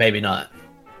 Maybe not.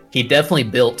 He definitely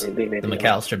built maybe the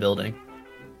McAllister building.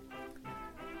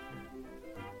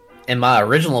 And my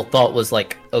original thought was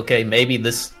like, okay, maybe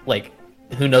this, like,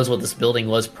 who knows what this building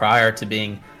was prior to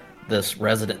being this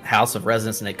house of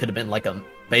residence, and it could have been like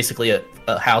basically a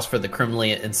house for the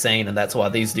criminally insane, and that's why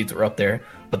these dudes were up there.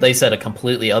 But they said a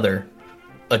completely other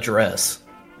address.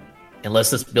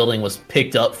 Unless this building was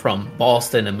picked up from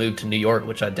Boston and moved to New York,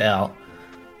 which I doubt.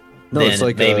 No, then it's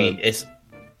like maybe it's...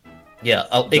 Yeah,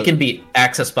 it can be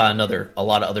accessed by a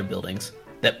lot of other buildings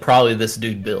that probably this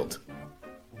dude built.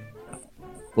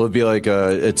 Well, it'd be like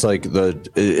it's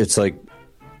like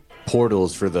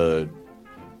portals for the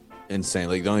insane.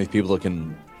 Like the only people that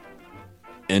can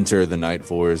enter the night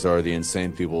floors are the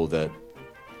insane people that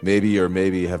maybe or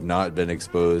maybe have not been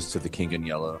exposed to the King in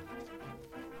Yellow.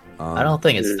 I don't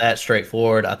think it's that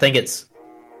straightforward. I think it's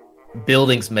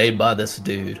buildings made by this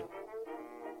dude.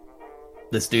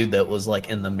 This dude that was like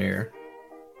in the mirror.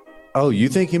 Oh, you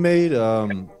think he made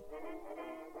oh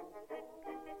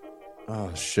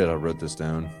shit, I wrote this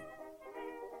down.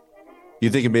 You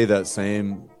think he made that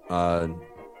same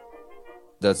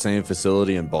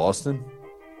facility in Boston?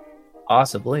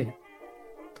 Possibly.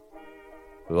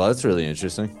 Well, that's really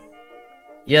interesting.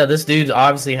 Yeah, this dude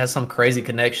obviously has some crazy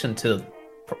connection to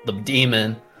the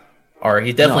demon, or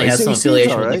he definitely has some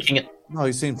affiliation with the king. No,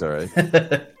 he seems alright.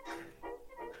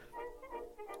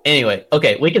 Anyway,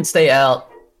 okay, we can stay out.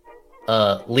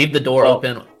 Leave the door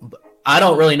open. I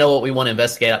don't really know what we want to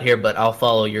investigate out here, but I'll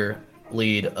follow your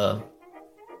lead. Well,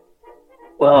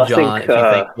 John, I think, if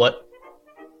you think what?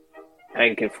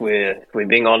 Hank, if we're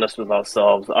being honest with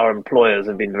ourselves, our employers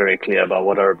have been very clear about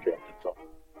what our objectives are.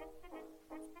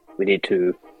 We need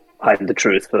to hide the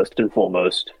truth first and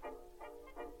foremost.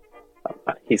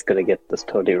 He's going to get this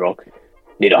totally wrong. We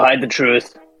need to hide the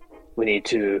truth. We need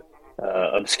to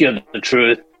obscure the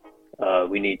truth.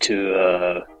 We need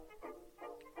to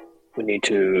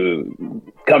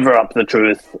cover up the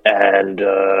truth, and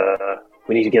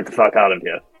we need to get the fuck out of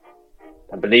here.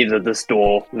 I believe that this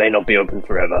door may not be open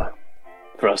forever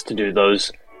for us to do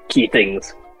those key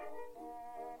things.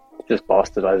 Just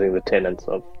bastardizing the tenants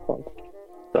of...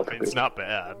 It's not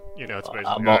bad. You know, it's basically,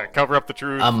 I'm all all- right, cover up the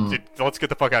truth. Let's get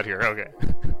the fuck out of here. Okay.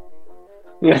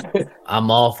 I'm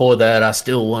all for that. I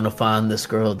still want to find this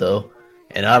girl, though.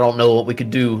 And I don't know what we could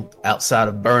do outside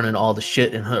of burning all the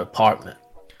shit in her apartment.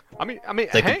 I mean,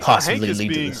 They could possibly Hank is lead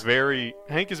to being this.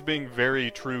 Hank is being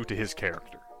very true to his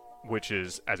character, which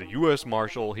is as a U.S.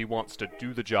 Marshal, he wants to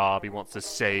do the job. He wants to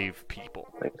save people.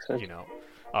 Makes sense. You know,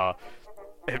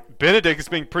 Benedict is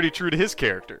being pretty true to his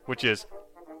character, which is,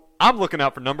 I'm looking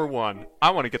out for number one. I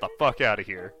want to get the fuck out of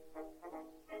here.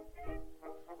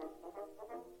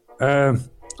 Let's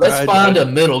find a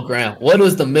middle ground. What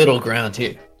is the middle ground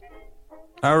here?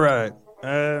 All right.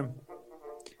 I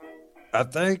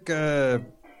think I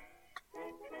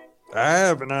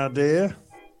have an idea.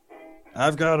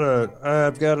 I've got a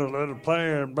little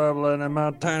plan bubbling in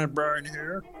my tiny brain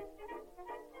here.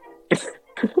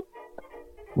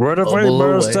 What if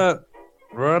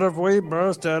we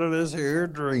bust out of this here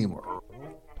dream world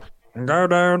and go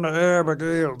down to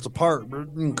Abigail's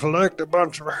apartment and collect a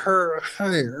bunch of her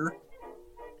hair,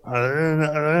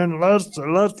 and let's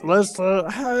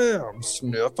let Ham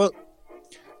sniff it,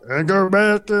 and go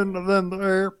back into them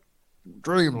there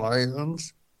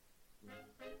dreamlands,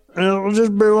 and it'll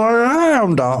just be like a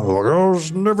Ham dog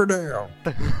goes never down.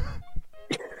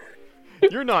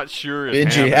 You're not sure if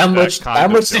Benji, Ham is how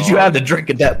much did you have to drink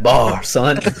at that bar,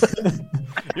 son?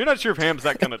 You're not sure if Ham's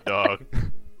that kind of dog.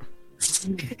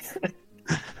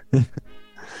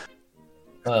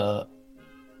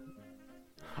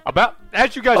 About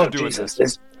as you guys are doing Jesus,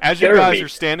 this, as you guys are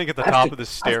standing at the top of the I have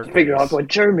staircase, to figure out what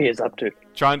Jeremy is up to.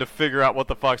 trying to figure out what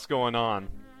the fuck's going on,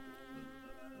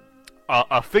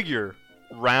 a figure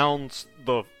rounds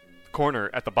the corner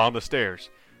at the bottom of the stairs,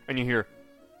 and you hear,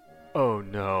 "Oh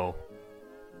no!"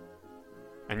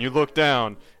 And you look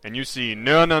down, and you see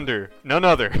none other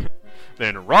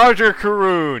than Roger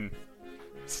Caroon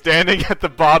standing at the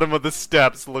bottom of the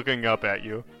steps, looking up at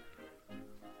you.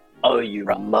 Oh, you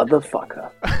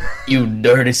motherfucker. You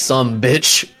dirty son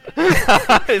bitch.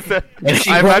 And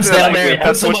she I runs imagine down like, there and that's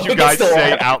puts him what up you guys against the say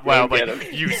wall. out loud, Go get like,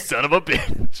 him. "You son of a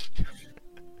bitch."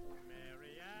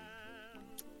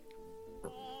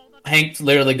 Hank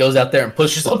literally goes out there and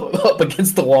pushes him up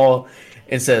against the wall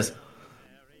and says,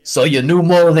 "So you knew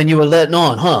more than you were letting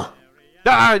on, huh?"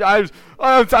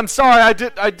 I'm sorry. I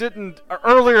didn't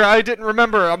earlier. I didn't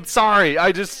remember. I'm sorry.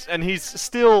 And he's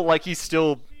still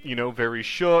very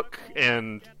shook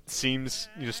and seems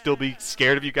still be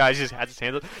scared of you guys. He just has his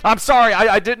hands up. I'm sorry.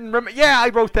 I didn't remember. Yeah, I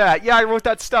wrote that. Yeah, I wrote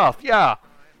that stuff. Yeah,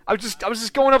 I was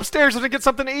just going upstairs to get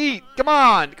something to eat. Come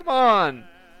on.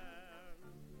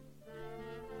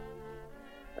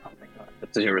 Oh my god.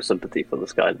 That's zero sympathy for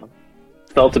this guy now.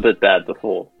 Felt a bit bad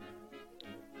before.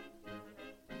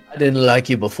 I didn't like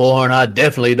you before, and I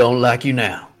definitely don't like you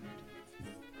now.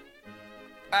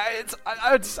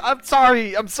 I'm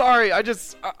sorry. I'm sorry.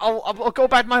 I'll go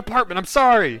back to my apartment. I'm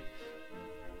sorry.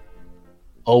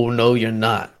 Oh, no, you're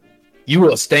not.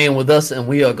 You are staying with us, and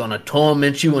we are going to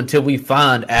torment you until we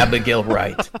find Abigail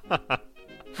Wright.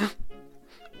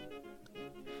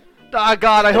 Ah,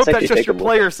 God, I hope actually that's just your takeable.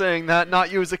 player saying that,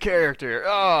 not you as a character.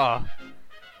 Ah.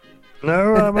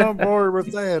 No, I'm on board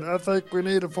with that. I think we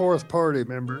need a fourth party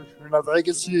member, and I think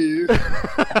it's you.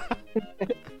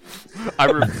 I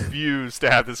refuse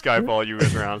to have this guy follow you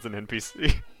around as an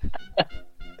NPC.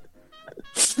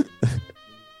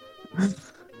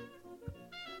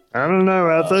 I don't know.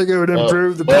 I think it would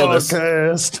improve the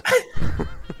podcast.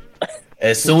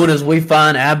 As soon as we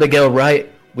find Abigail Wright,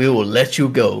 we will let you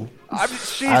go. I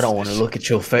don't want to look at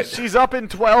your face. She's up in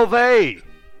 12A.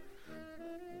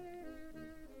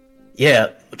 Yeah,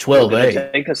 You're gonna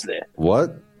 12A. take us there.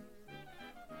 What?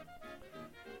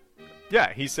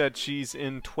 Yeah, he said she's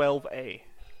in 12A.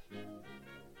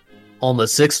 On the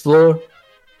 6th floor?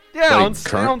 Yeah,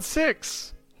 Like on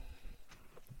 6.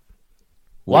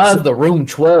 Why is the room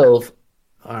 12?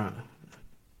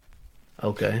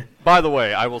 Okay. By the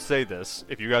way, I will say this.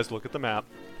 If you guys look at the map,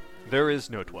 there is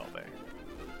no 12A.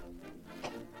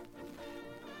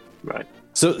 Right.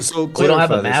 So We don't have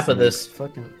clarify a map for of me. this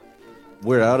fucking...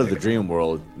 We're out of the dream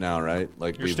world now, right?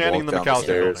 Like You're we standing in the walked down McAllister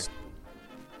building. stairs,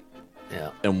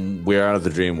 Yeah. and we're out of the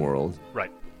dream world.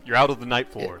 Right. You're out of the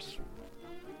night floors.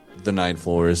 The 9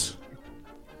 floors.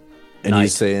 And Night. you're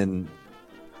saying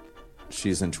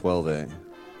she's in 12A.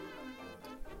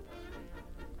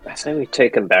 I say we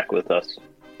take him back with us.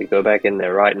 We go back in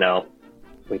there right now.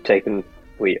 We tell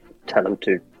him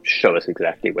to show us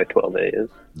exactly where 12A is.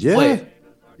 Yeah. Wait.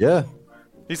 Yeah.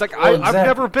 He's like, Well, I've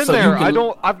never been so you there.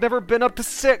 can- I've never been up to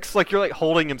 6. Like, you're like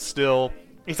holding him still.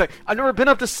 He's like, I've never been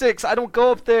up to 6. I don't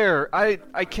go up there. I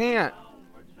can't.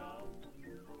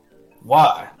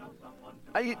 Why?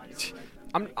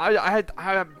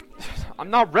 I'm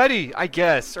not ready, I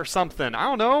guess, or something. I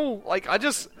don't know. Like, I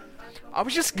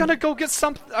was just gonna go get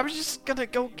something. I was just gonna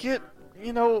go get,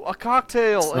 a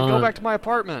cocktail and go back to my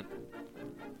apartment.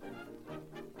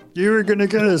 You were gonna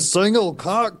get a single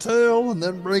cocktail and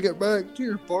then bring it back to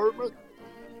your apartment?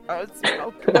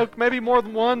 Look, maybe more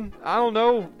than one. I don't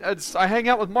know. I hang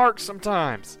out with Mark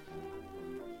sometimes.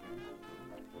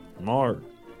 Mark.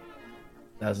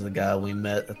 That's the guy we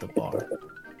met at the bar.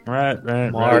 Right.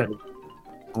 Mark.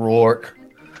 Rourke.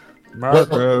 Mark,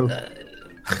 bro.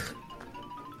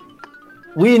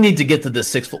 We need to get to the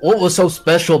 6th floor. What was so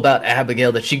special about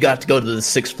Abigail that she got to go to the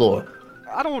 6th floor?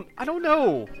 I don't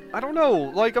know.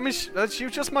 Like, I mean, she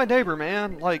was just my neighbor,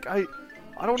 man. Like, I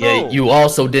don't know. Yeah, you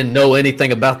also didn't know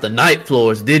anything about the night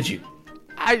floors, did you?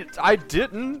 I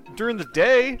didn't during the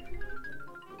day.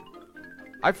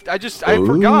 I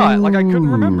forgot. Like, I couldn't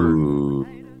remember.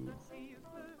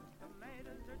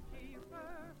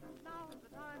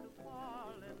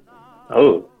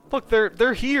 Oh. Look,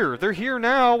 they're here. They're here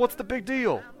now. What's the big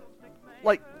deal?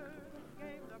 Like.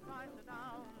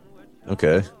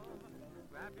 Okay.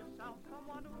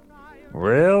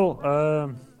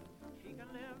 Well,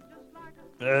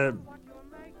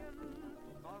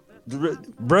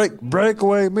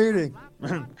 breakaway meeting.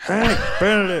 Hank,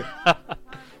 Benedict.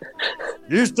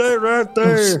 You stay right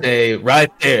there. Stay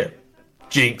right there,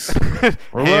 Jinx.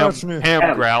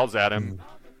 Ham growls at him.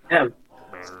 Ham.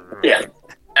 Yeah.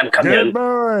 Ham, come Good in.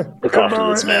 boy. Look Good after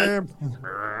boy, this man.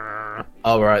 Ham.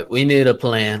 All right, we need a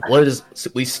plan.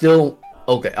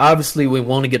 Okay, obviously we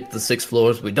want to get to the 6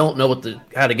 floors. We don't know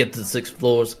how to get to the 6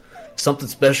 floors. Something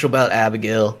special about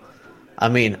Abigail. I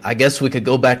mean, I guess we could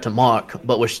go back to Mark,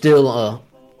 but we're still,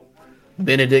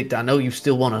 Benedict, I know you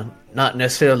still want to not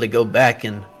necessarily go back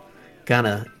and kind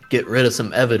of get rid of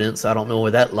some evidence. I don't know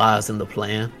where that lies in the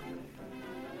plan.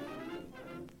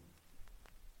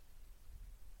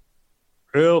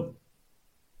 Well,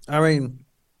 I mean,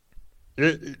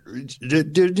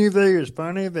 did you think it's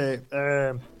funny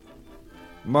that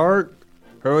Mark,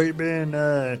 who he been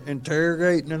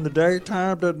interrogating in the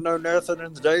daytime, doesn't know nothing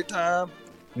in the daytime,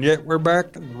 and yet we're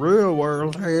back in the real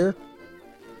world here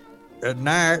at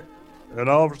night, and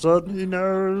all of a sudden he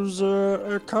knows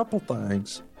a couple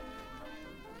things.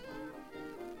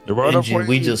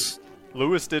 Benji,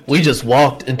 Lewis did. We just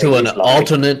walked into an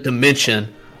alternate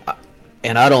dimension,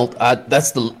 and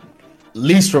that's the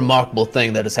least remarkable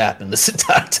thing that has happened this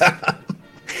entire time.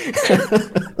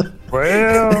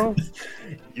 Well,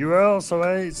 you also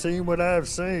ain't seen what I've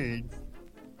seen.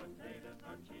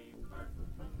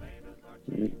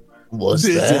 What's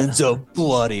Visions that? of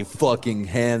bloody fucking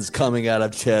hands coming out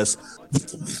of chest.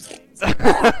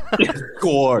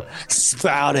 Gore,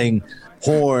 spouting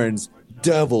horns,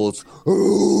 devils.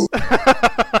 And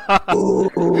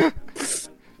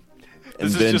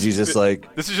Benji's just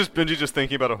like... This is just Benji just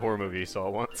thinking about a horror movie he saw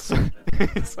once.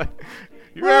 It's like,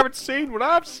 you haven't seen what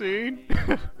I've seen.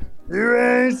 You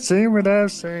ain't seen what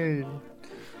I've seen.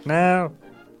 Now,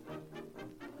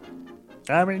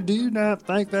 I mean, do you not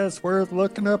think that's worth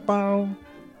looking up on?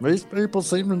 These people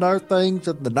seem to know things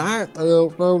in the night they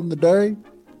don't know in the day.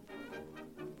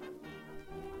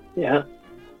 Yeah.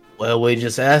 Well, we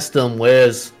just asked him,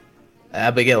 where's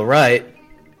Abigail Wright?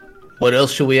 What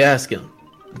else should we ask him,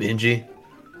 Benji?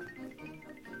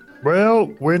 Well,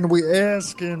 when we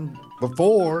asked him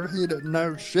before, he didn't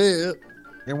know shit.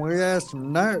 And we asked him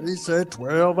tonight, he said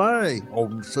 12A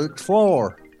on the 6th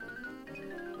floor.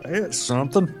 That's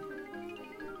something.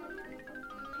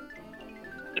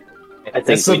 I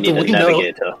think we need a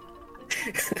navigator.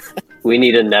 We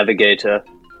need a navigator,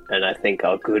 and I think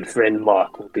our good friend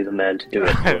Mark will be the man to do it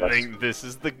for I us. think this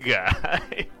is the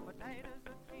guy.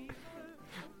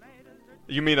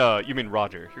 You mean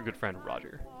Roger, your good friend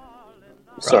Roger.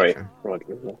 Sorry,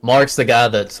 Roger. Mark's the guy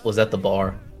that was at the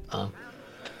bar.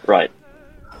 Right.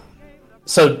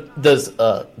 So does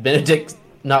Benedict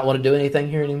not want to do anything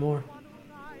here anymore?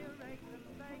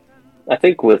 I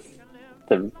think with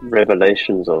the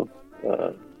revelations of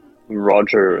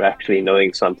Roger actually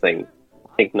knowing something,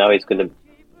 I think now he's going to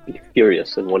be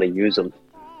furious and want to use them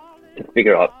to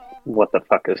figure out what the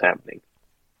fuck is happening.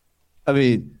 I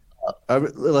mean,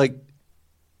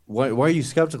 why are you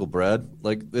skeptical, Brad?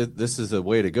 Like, this is a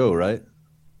way to go, right?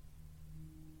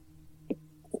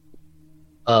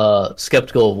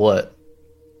 Skeptical of what?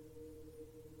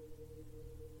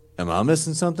 Am I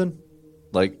missing something?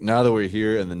 Like, now that we're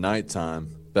here in the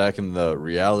nighttime, back in the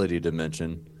reality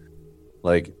dimension,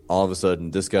 like, all of a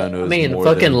sudden, this guy knows more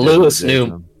fucking than Lewis Jason.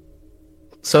 knew.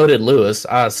 So did Lewis.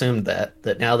 I assumed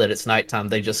that now that it's nighttime,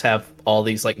 they just have all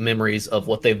these, like, memories of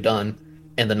what they've done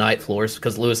in the night floors,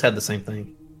 because Lewis had the same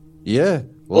thing. Yeah.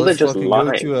 Well, they're let's just fucking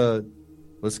lying. go to a.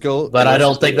 Let's go. But I Let's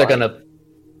don't just think be they're lying.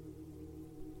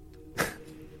 gonna.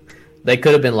 They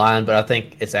could have been lying, but I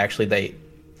think it's actually they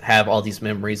have all these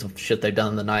memories of shit they've done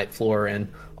on the night floor and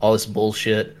all this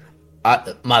bullshit.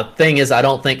 My thing is, I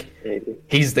don't think Maybe.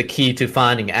 he's the key to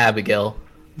finding Abigail,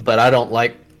 but I don't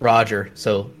like Roger,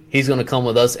 so he's gonna come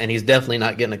with us, and he's definitely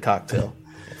not getting a cocktail.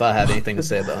 If I have anything to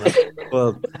say about it.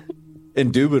 Well,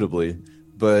 indubitably,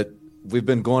 but we've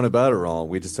been going about it wrong.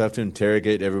 We just have to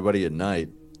interrogate everybody at night,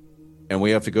 and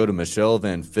we have to go to Michelle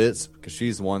Van Fitz because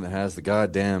she's the one that has the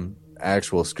goddamn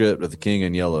actual script of the King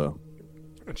in Yellow.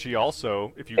 And she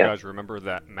also, if you Yeah. guys remember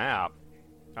that map,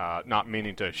 not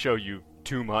meaning to show you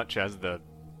too much as the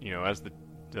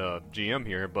GM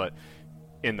here, but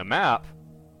in the map,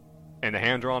 in the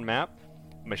hand-drawn map,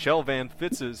 Michelle Van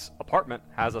Fitz's apartment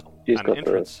has an She's got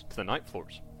entrance to the night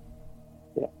floors.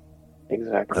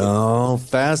 Exactly. Oh,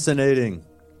 fascinating.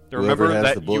 Remember Whoever has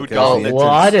that the you book had has gone, the Well,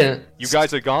 I entrance. didn't. you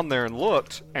guys had gone there and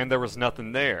looked, and there was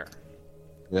nothing there.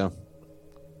 Yeah.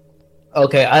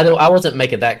 Okay, I wasn't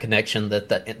making that connection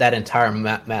that entire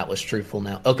map was truthful.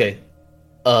 Now, okay,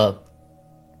 But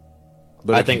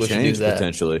I it think can we should do change that.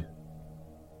 potentially.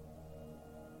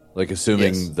 Like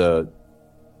assuming Yes. the.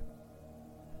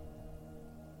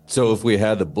 So if we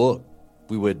had the book,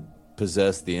 we would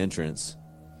possess the entrance.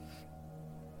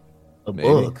 a Maybe.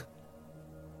 book.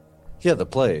 Yeah, the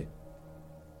play.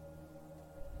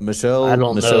 Michelle. I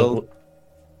don't Michelle, know.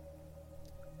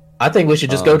 I think we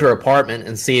should just go to her apartment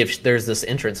and see if there's this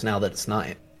entrance now that it's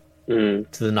night Mm.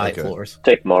 to the night Okay. floors.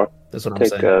 Take Mark. That's what I'm Take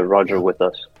saying. Roger with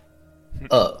us.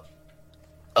 All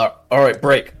right,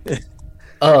 break.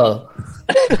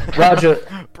 Roger,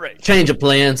 Break. change of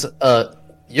plans.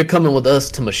 You're coming with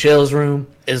us to Michelle's room.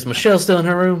 Is Michelle still in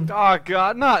her room? Oh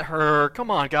God, not her!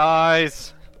 Come on,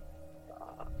 guys.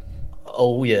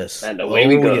 Oh yes. And away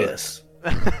we go. Yes.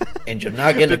 And you're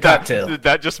not getting a Did that, cocktail. did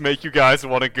that just make you guys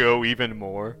want to go even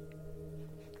more?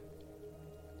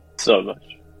 So much.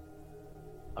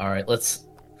 All right, let's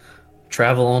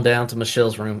travel on down to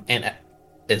Michelle's room. And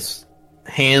is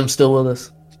Ham still with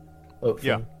us? Hopefully.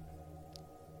 Yeah.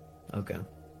 Okay.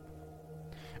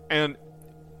 And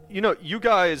you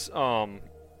guys,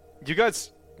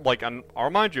 like, I'll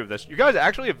remind you of this. You guys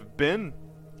actually have been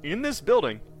in this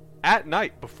building at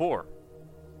night before.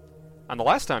 And the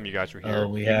last time you guys were here,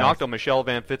 We you have. knocked on Michelle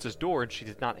Van Fitz's door and she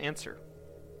did not answer.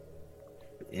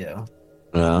 Yeah.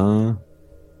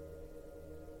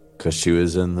 because she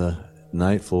was in the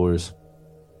night floors.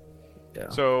 Yeah.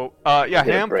 So, Yeah,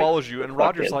 Ham break. follows you, and Fuck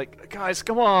Roger's it. like, guys,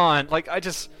 come on. Like,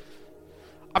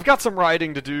 I've got some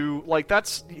writing to do. Like, that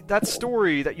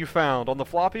story that you found on the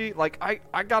floppy, like,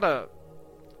 I got,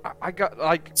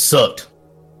 like, Sucked.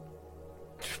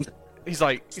 he's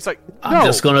like, no. I'm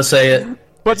just gonna say it.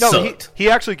 But It no, sucked. he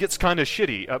actually gets kind of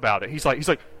shitty about it. He's like,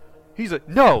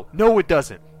 no, it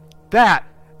doesn't. That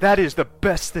is the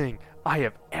best thing I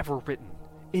have ever written.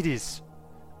 It is.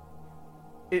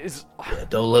 Yeah,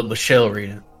 don't let Michelle read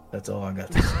it. That's all I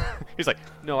got to say. He's like,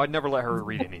 no, I'd never let her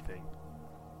read anything.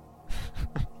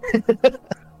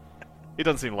 He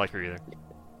doesn't seem to like her either.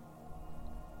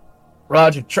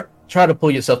 Roger, try to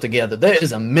pull yourself together. There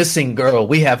is a missing girl.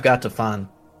 We have got to find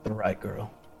the right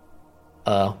girl.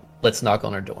 Let's knock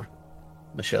on her door.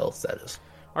 Michelle's, that is.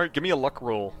 All right, give me a luck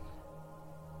roll.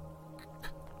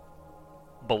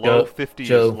 Below 50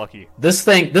 Joe, is lucky. This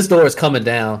door is coming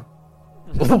down.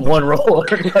 One roll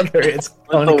or another, it's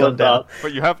going to come down.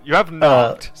 But you have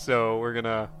knocked, so we're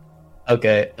gonna.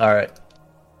 Okay, all right.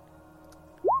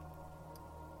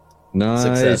 Nice.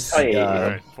 Success. Hey. All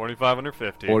right, 45 under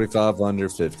 50. 45 under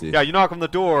 50. Yeah, you knock on the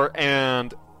door,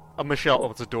 and Michelle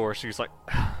opens the door. She's like,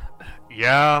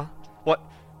 "Yeah, what?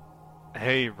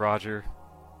 Hey, Roger,"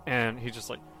 and he's just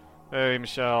like, "Hey,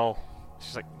 Michelle."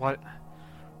 She's like, "What?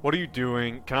 What are you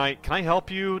doing? Can I help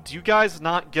you? Do you guys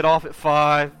not get off at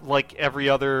 5 like every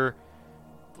other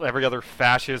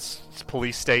fascist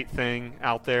police state thing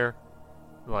out there?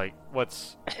 Like,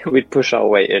 what's We'd push our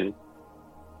way in.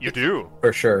 you do?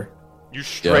 For sure. You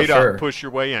straight Yeah, up sure. push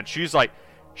your way in. She's like,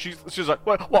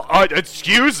 what? Well,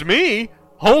 excuse me.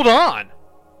 Hold on.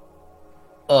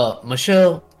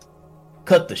 Michelle,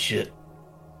 cut the shit.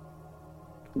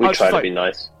 We she's try to like- be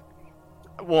nice.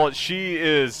 Well, she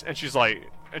is, and she's like,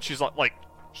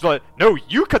 no,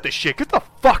 you cut the shit. Get the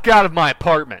fuck out of my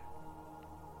apartment.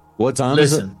 What time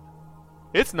is it? Listen,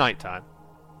 It's nighttime.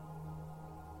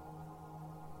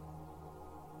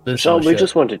 Michelle, we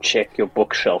just want to check your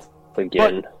bookshelf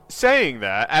again. But saying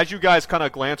that, as you guys kind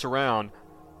of glance around,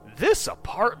 this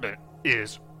apartment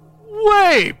is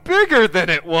way bigger than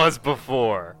it was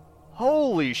before.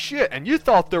 Holy shit! And you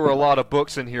thought there were a lot of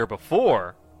books in here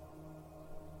before.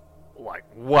 like,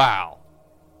 wow.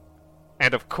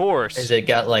 And of course... Is it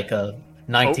got like a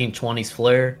 1920s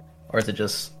flair? Or is it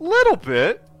just... Little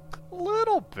bit.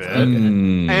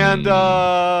 Mm.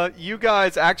 And you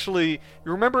guys actually...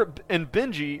 You remember... And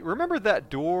Benji, remember that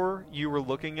door you were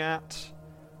looking at?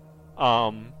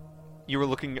 You were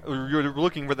looking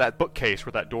for that bookcase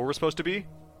where that door was supposed to be?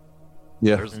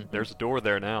 Yeah. There's a door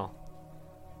there now.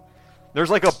 There's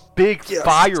like a big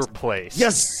fireplace.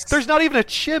 Yes! There's not even a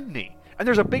chimney. And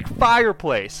there's a big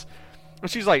fireplace. And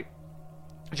she's like,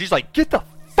 get the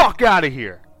fuck out of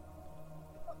here.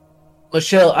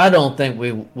 Michelle, I don't think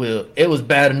we will. It was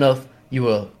bad enough you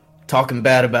were talking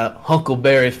bad about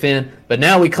Huckleberry Finn, but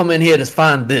now we come in here to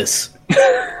find this.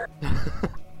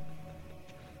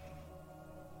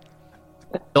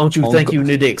 Don't you think you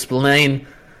need to explain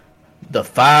the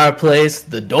fireplace,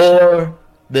 the door,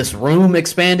 this room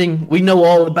expanding? We know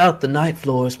all about the night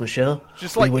floors, Michelle.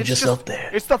 We were just up there.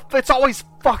 It's always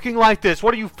fucking like this.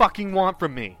 What do you fucking want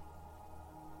from me?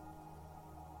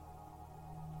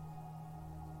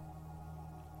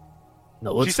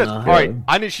 No, it's she says, not. all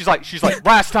right, she's like,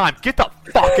 last time, get the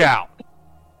fuck out.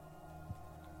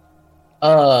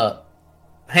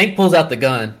 Hank pulls out the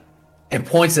gun and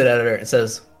points it at her and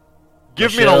says,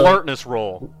 give me an alertness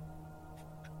roll.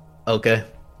 Okay.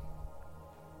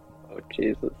 Oh,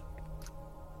 Jesus.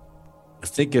 I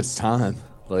think it's time.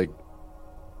 Like,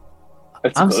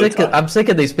 I'm sick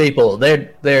of these people.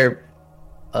 They're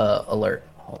alert.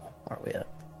 Hold on, where are we at?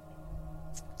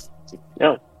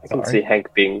 No, I can see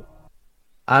Hank being...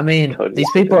 I mean, totally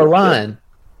these people are lying.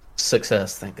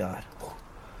 Success, thank God.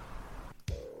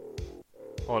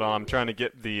 Hold on, I'm trying to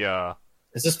get the,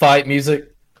 Is this fight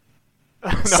music?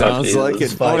 sounds like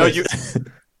it's No,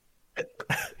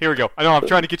 here we go. I know, I'm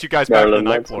trying to get you guys back to the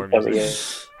night floor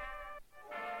music.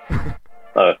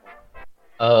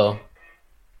 Oh.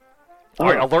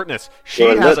 Alright, alertness. She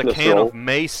has a can of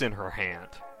mace in her hand.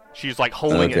 She's like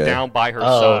holding it down by her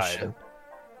side. Shit.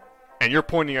 And you're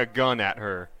pointing a gun at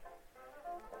her.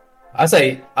 I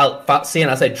say,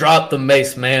 drop the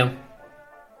mace, ma'am.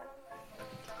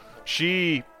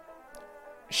 She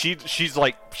snarls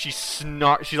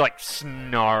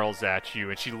at you,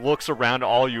 and she looks around at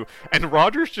all you, and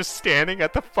Roger's just standing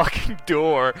at the fucking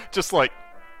door, just like...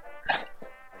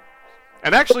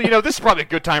 And actually, this is probably a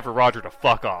good time for Roger to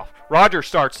fuck off. Roger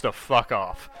starts to fuck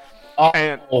off.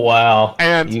 Oh, wow.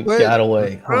 And you got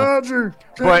away. Huh? Roger,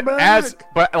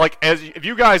 if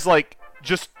you guys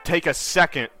just take a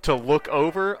second to look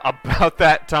over, about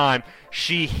that time,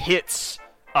 she hits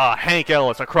Hank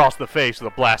Ellis across the face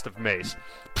with a blast of mace.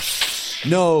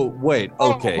 no, wait.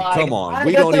 Okay, come on.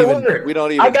 We got don't the even. alert. We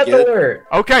don't even. I got get the alert.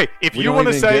 Okay, if we you don't want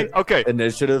to even say, get okay,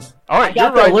 initiative. all right, I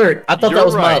got the alert. I thought that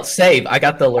was my save. I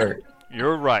got the alert.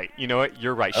 You're right. You know what?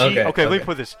 You're right. Okay, Let me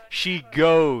put this. She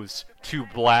goes to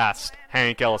blast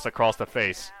Hank Ellis across the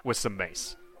face with some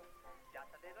mace.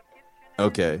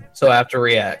 Okay. So I have to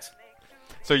react.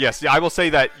 So yes, I will say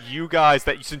that you guys,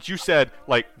 since you said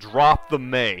drop the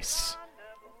mace,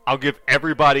 I'll give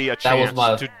everybody a chance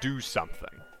to do something.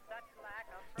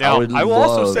 Now, I will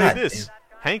also say this: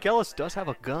 Hank Ellis does have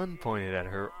a gun pointed at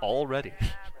her already.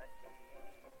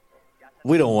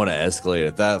 We don't want to escalate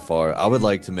it that far. I would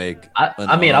like to make. I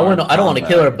don't want to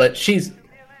kill her, but she's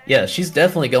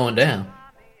definitely going down.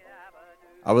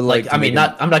 I would like. I'm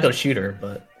not going to shoot her,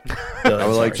 but I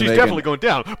would like to. She's definitely going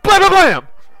down. Blam blam blam.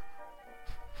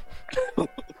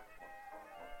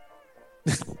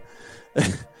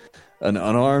 An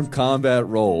unarmed combat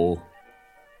roll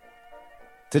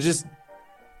to just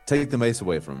take the mace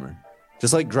away from her,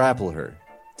 just grapple her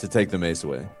to take the mace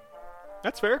away.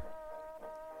 That's fair.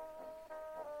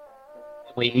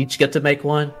 We each get to make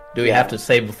one? Do we have to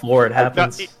say before it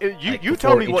happens? You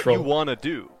tell me what you want to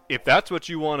do. If that's what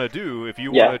you want to do, if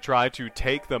you want to try to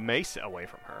take the mace away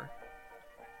from her.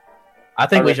 I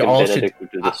think we all should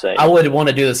do the same. I would want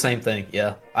to do the same thing,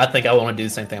 yeah. I think I want to do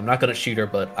the same thing. I'm not going to shoot her,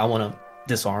 but I want to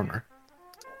disarm her.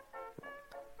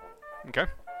 Okay.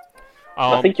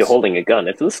 I think you're holding a gun.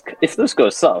 If this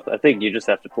goes south, I think you just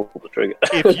have to pull the trigger.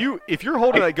 if you're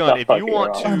holding that gun, if you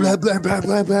want to blah, blah, blah,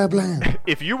 blah, blah, blah.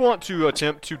 If you want to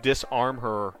attempt to disarm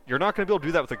her, you're not going to be able to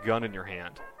do that with a gun in your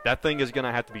hand. That thing is going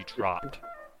to have to be dropped.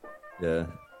 Yeah,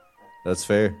 that's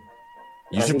fair.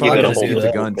 You I should think you probably gotta just hold get the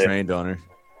it. gun Okay. trained on her.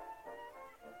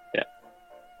 Yeah.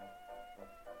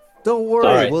 Don't worry,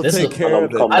 All right, we'll this take is- care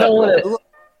of it. I don't want to...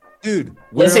 Dude,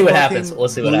 Let's we're see what a happens. fucking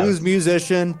Let's see what blues happens.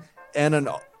 musician and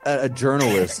a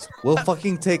journalist. We'll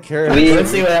fucking take care of We- it. Let's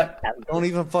see what happens. Don't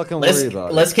even fucking worry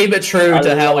about it. Let's keep it true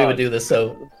to how we would do this.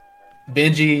 So,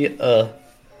 Benji,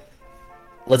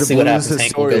 let's The see what blues happens.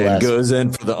 Hank will go historian last. goes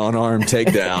in for the unarmed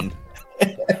takedown.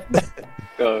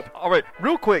 go. All right,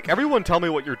 real quick, everyone, tell me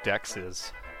what your dex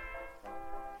is.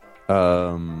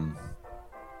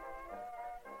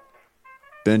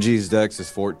 Benji's dex is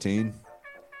 14.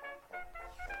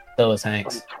 So is I'm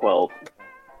Hank's. 12.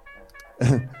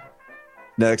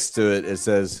 Next to it, it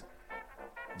says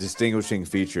distinguishing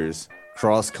features: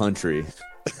 cross country.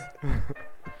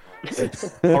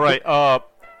 All right,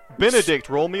 Benedict,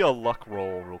 roll me a luck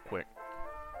roll real quick.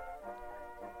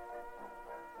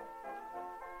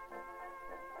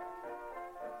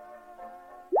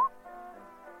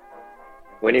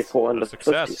 24 under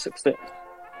success. 50 success.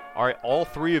 All right, all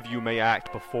three of you may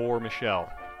act before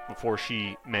Michelle, before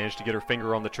she managed to get her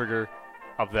finger on the trigger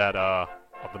of that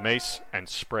of the mace and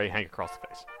spray Hank across the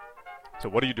face. So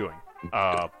what are you doing?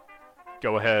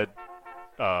 Go ahead.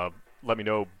 Let me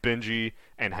know, Benji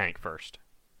and Hank first.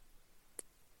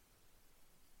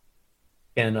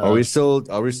 And Are we still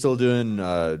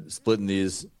doing splitting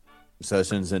these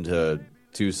sessions into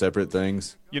two separate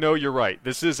things? You know, you're right.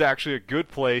 This is actually a good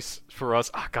place for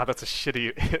us. Oh, God, that's a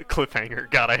shitty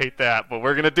cliffhanger. God, I hate that. But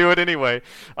we're going to do it anyway.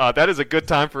 That is a good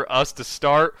time for us to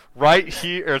start right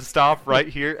here, or stop right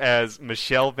here as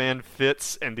Michelle Van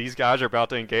Fitz and these guys are about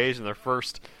to engage in their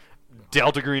first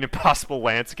Delta Green Impossible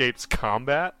Landscapes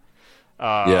combat.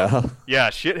 Yeah,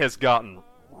 shit has gotten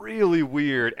really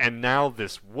weird, and now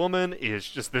this woman is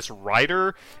just, this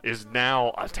writer is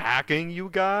now attacking you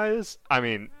guys. I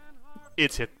mean,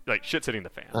 it's shit's hitting the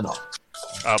fan. I know.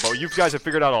 But you guys have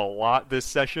figured out a lot this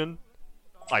session.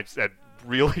 I said,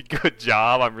 really good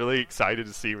job. I'm really excited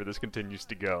to see where this continues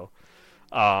to go.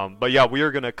 But yeah, we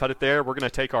are going to cut it there. We're going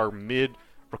to take our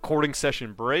mid-recording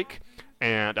session break.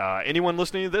 And anyone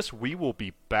listening to this, we will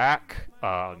be back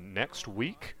next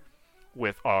week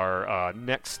with our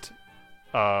next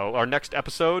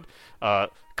episode.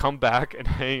 Come back and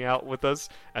hang out with us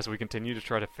as we continue to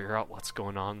try to figure out what's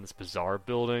going on in this bizarre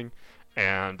building.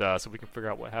 And so we can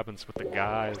figure out what happens with the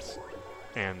guys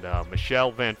and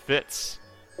Michelle Van Fitz.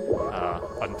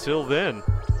 Until then,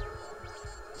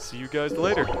 see you guys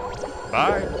later.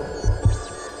 Bye.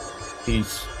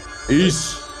 Peace.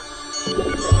 Peace.